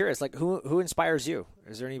 I'm just curious, like who inspires you?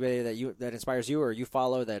 Is there anybody that inspires you or you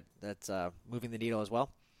follow that's moving the needle as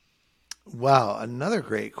well? Wow, another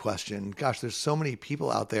great question. Gosh, there's so many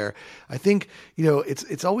people out there. I think,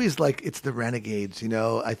 it's always like it's the renegades,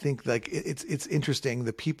 I think like it's interesting.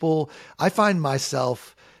 The people, I find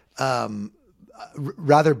myself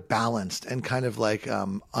rather balanced and kind of like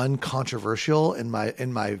uncontroversial in my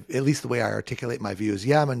at least the way I articulate my views.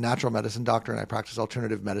 Yeah, I'm a natural medicine doctor and I practice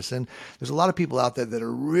alternative medicine. There's a lot of people out there that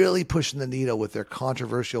are really pushing the needle with their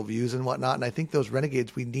controversial views and whatnot. And I think those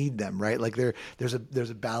renegades, we need them, right? Like there's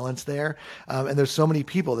a balance there. And there's so many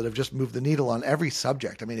people that have just moved the needle on every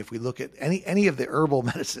subject. I mean, if we look at any of the herbal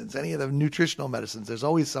medicines, any of the nutritional medicines, there's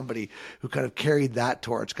always somebody who kind of carried that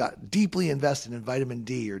torch, got deeply invested in vitamin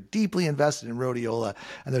D or deeply invested in rhodiola,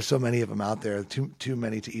 and there's so many of them out there, too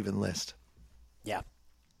many to even list. Yeah.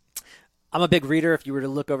 I'm a big reader. If you were to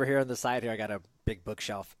look over here on the side here, I got a big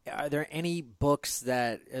bookshelf. Are there any books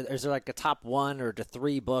that, is there like a top 1 or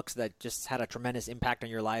 3 books that just had a tremendous impact on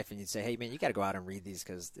your life and you'd say, hey man, you got to go out and read these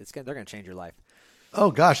because they're going to change your life? Oh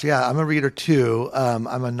gosh, yeah, I'm a reader too. I'm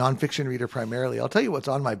a nonfiction reader primarily. I'll tell you what's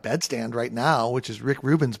on my bedstand right now, which is Rick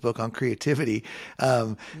Rubin's book on creativity,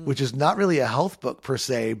 which is not really a health book per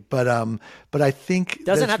se, but I think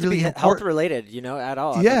doesn't have really to be health related, at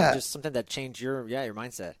all. I Yeah, think just something that changed your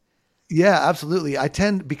mindset. Yeah, absolutely. I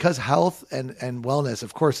tend, because health and wellness,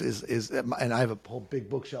 of course, is, and I have a whole big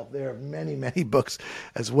bookshelf there of many, many books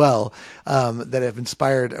as well, that have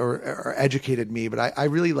inspired or educated me. But I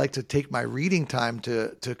really like to take my reading time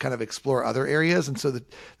to kind of explore other areas. And so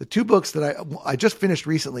the 2 books that I just finished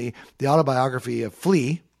recently, the autobiography of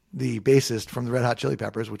Flea, the bassist from the Red Hot Chili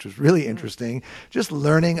Peppers, which was really interesting. Just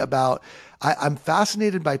learning about, I'm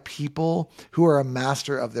fascinated by people who are a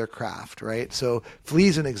master of their craft, right? So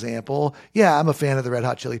Flea's an example. Yeah, I'm a fan of the Red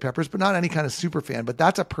Hot Chili Peppers, but not any kind of super fan. But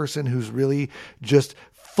that's a person who's really just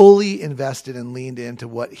fully invested and leaned into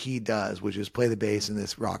what he does, which is play the bass in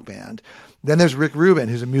this rock band. Then there's Rick Rubin,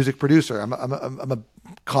 who's a music producer. I'm a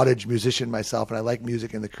cottage musician myself, and I like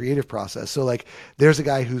music in the creative process. So like, there's a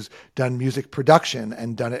guy who's done music production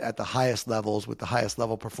and done it at the highest levels with the highest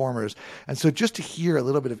level performers. And so just to hear a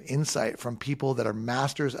little bit of insight from people that are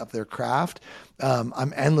masters of their craft,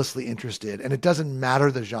 I'm endlessly interested. And it doesn't matter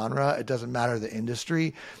the genre, it doesn't matter the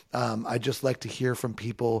industry. I just like to hear from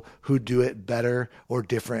people who do it better or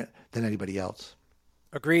different than anybody else.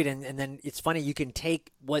 Agreed. And then it's funny, you can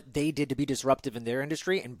take what they did to be disruptive in their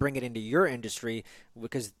industry and bring it into your industry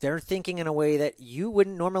because they're thinking in a way that you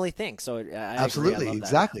wouldn't normally think. So absolutely,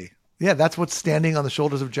 exactly. Yeah, that's what standing on the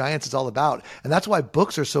shoulders of giants is all about. And that's why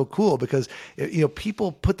books are so cool because,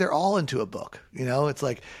 people put their all into a book. It's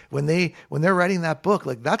like when they're writing that book,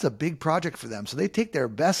 like that's a big project for them. So they take their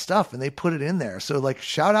best stuff and they put it in there. So like,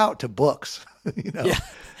 shout out to books. Yeah.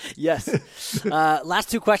 Yes. Last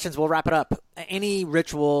 2 questions. We'll wrap it up. Any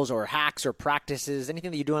rituals or hacks or practices, anything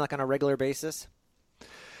that you do on a regular basis?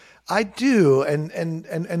 I do,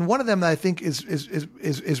 and one of them that I think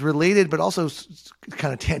is related, but also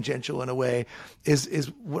kind of tangential in a way,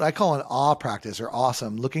 is what I call an awe practice or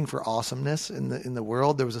awesome, looking for awesomeness in the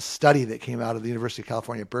world. There was a study that came out of the University of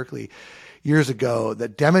California, Berkeley, years ago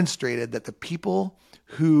that demonstrated that the people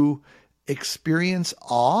who experience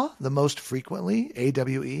awe the most frequently,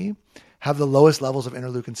 AWE, have the lowest levels of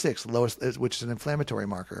interleukin-6, the lowest, which is an inflammatory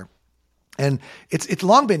marker. And it's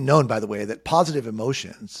long been known, by the way, that positive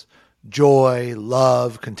emotions, joy,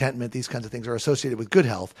 love, contentment, these kinds of things are associated with good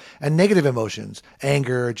health, and negative emotions,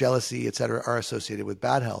 anger, jealousy, etc., are associated with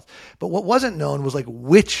bad health. But what wasn't known was like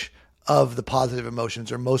which of the positive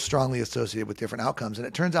emotions are most strongly associated with different outcomes. And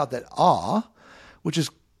it turns out that awe, which is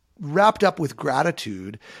wrapped up with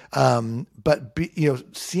gratitude, but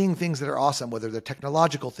seeing things that are awesome, whether they're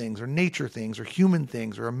technological things or nature things or human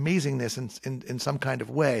things or amazingness in some kind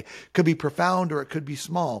of way, could be profound or it could be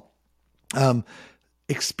small.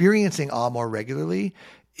 Experiencing awe more regularly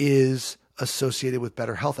is associated with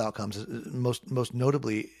better health outcomes, most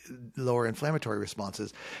notably lower inflammatory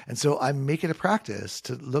responses. And so I make it a practice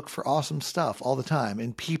to look for awesome stuff all the time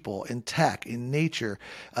in people, in tech, in nature,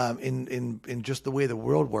 in just the way the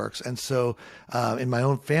world works. And so in my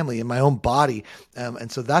own family, in my own body.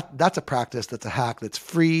 And so that's a practice, that's a hack, that's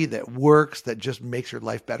free, that works, that just makes your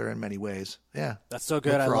life better in many ways. Yeah. That's so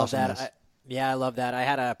good. I love that. I love that. I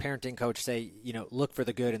had a parenting coach say, look for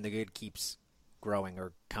the good and the good keeps growing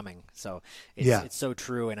or coming. So it's so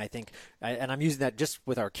true. And I think, and I'm using that just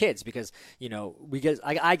with our kids because,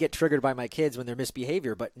 I get triggered by my kids when they're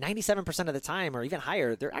misbehavior, but 97% of the time or even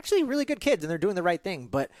higher, they're actually really good kids and they're doing the right thing.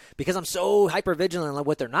 But because I'm so hyper vigilant on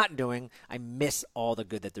what they're not doing, I miss all the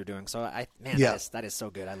good that they're doing. So that is so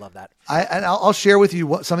good. I love that. I'll share with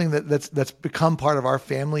you something that's become part of our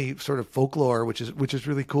family sort of folklore, which is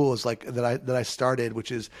really cool, is like that I started,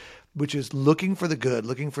 which is looking for the good,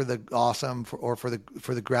 looking for the awesome, for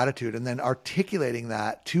the gratitude, and then articulating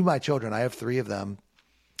that to my children. I have 3 of them.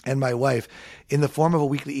 And my wife, in the form of a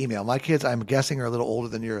weekly email. My kids, I'm guessing, are a little older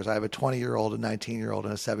than yours. I have a 20-year-old, a 19-year-old,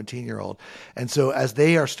 and a 17-year-old. And so as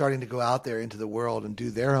they are starting to go out there into the world and do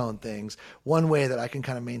their own things, one way that I can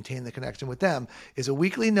kind of maintain the connection with them is a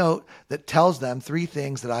weekly note that tells them 3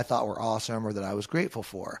 things that I thought were awesome or that I was grateful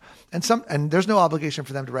for. And there's no obligation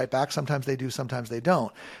for them to write back. Sometimes they do, sometimes they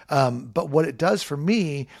don't. But what it does for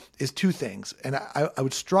me is 2 things. And I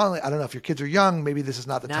would strongly, I don't know if your kids are young, maybe this is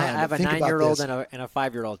not the time. I have a 9-year-old and a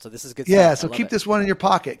 5-year-old. So this is good. Yeah. So keep this one in your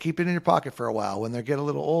pocket. Keep it in your pocket for a while. When they get a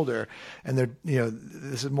little older and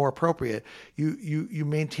this is more appropriate. You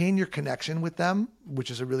maintain your connection with them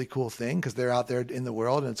which is a really cool thing because they're out there in the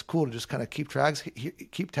world, and it's cool to just kind of keep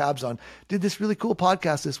tabs on, did this really cool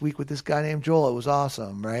podcast this week with this guy named Joel. It was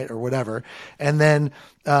awesome, right? Or whatever. And then,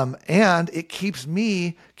 and it keeps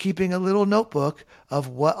me keeping a little notebook of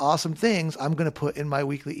what awesome things I'm going to put in my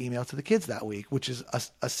weekly email to the kids that week, which is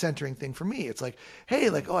a centering thing for me. It's like, hey,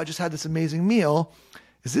 like, oh, I just had this amazing meal.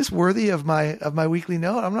 Is this worthy of my weekly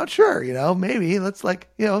note? I'm not sure, maybe let's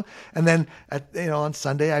and then on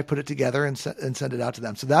Sunday I put it together and send it out to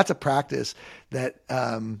them. So that's a practice that,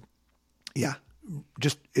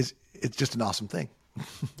 it's just an awesome thing.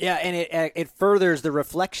 Yeah. And it furthers the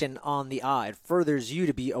reflection on the awe. It furthers you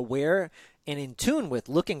to be aware and in tune with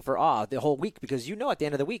looking for awe the whole week, because at the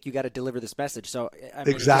end of the week you got to deliver this message. So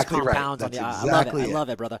exactly it just compounds on the awe. I love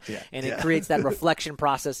it, brother. Yeah, and it creates that reflection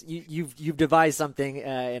process. You've devised something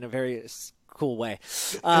in a very cool way.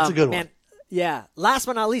 It's a good one. Yeah. Last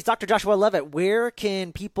but not least, Dr. Joshua Levitt, where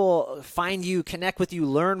can people find you, connect with you,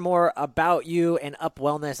 learn more about you and Up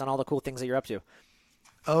Wellness and all the cool things that you're up to?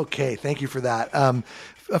 Okay, thank you for that.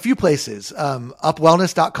 A few places.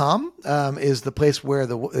 Upwellness.com is the place where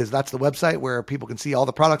that's the website where people can see all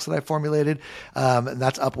the products that I formulated. And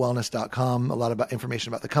that's upwellness.com. A lot about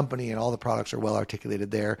information about the company, and all the products are well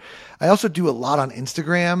articulated there. I also do a lot on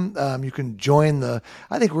Instagram. You can join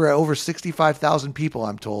I think we're at over 65,000 people,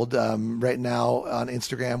 I'm told, right now on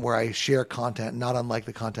Instagram, where I share content, not unlike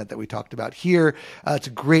the content that we talked about here. It's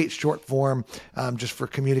a great short form, just for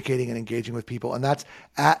communicating and engaging with people. And that's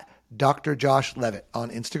at Dr. Josh Levitt on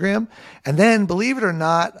Instagram. And then, believe it or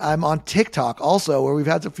not, I'm on TikTok also, where we've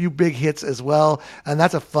had a few big hits as well. And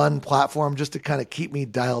that's a fun platform just to kind of keep me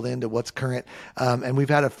dialed into what's current. And we've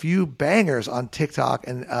had a few bangers on TikTok,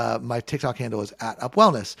 and my TikTok handle is at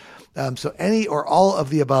UpWellness. So any or all of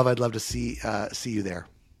the above, I'd love to see you there.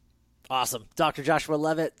 Awesome. Dr. Joshua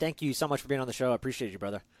Levitt, thank you so much for being on the show. I appreciate you,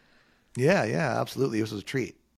 brother. Yeah, absolutely. This was a treat.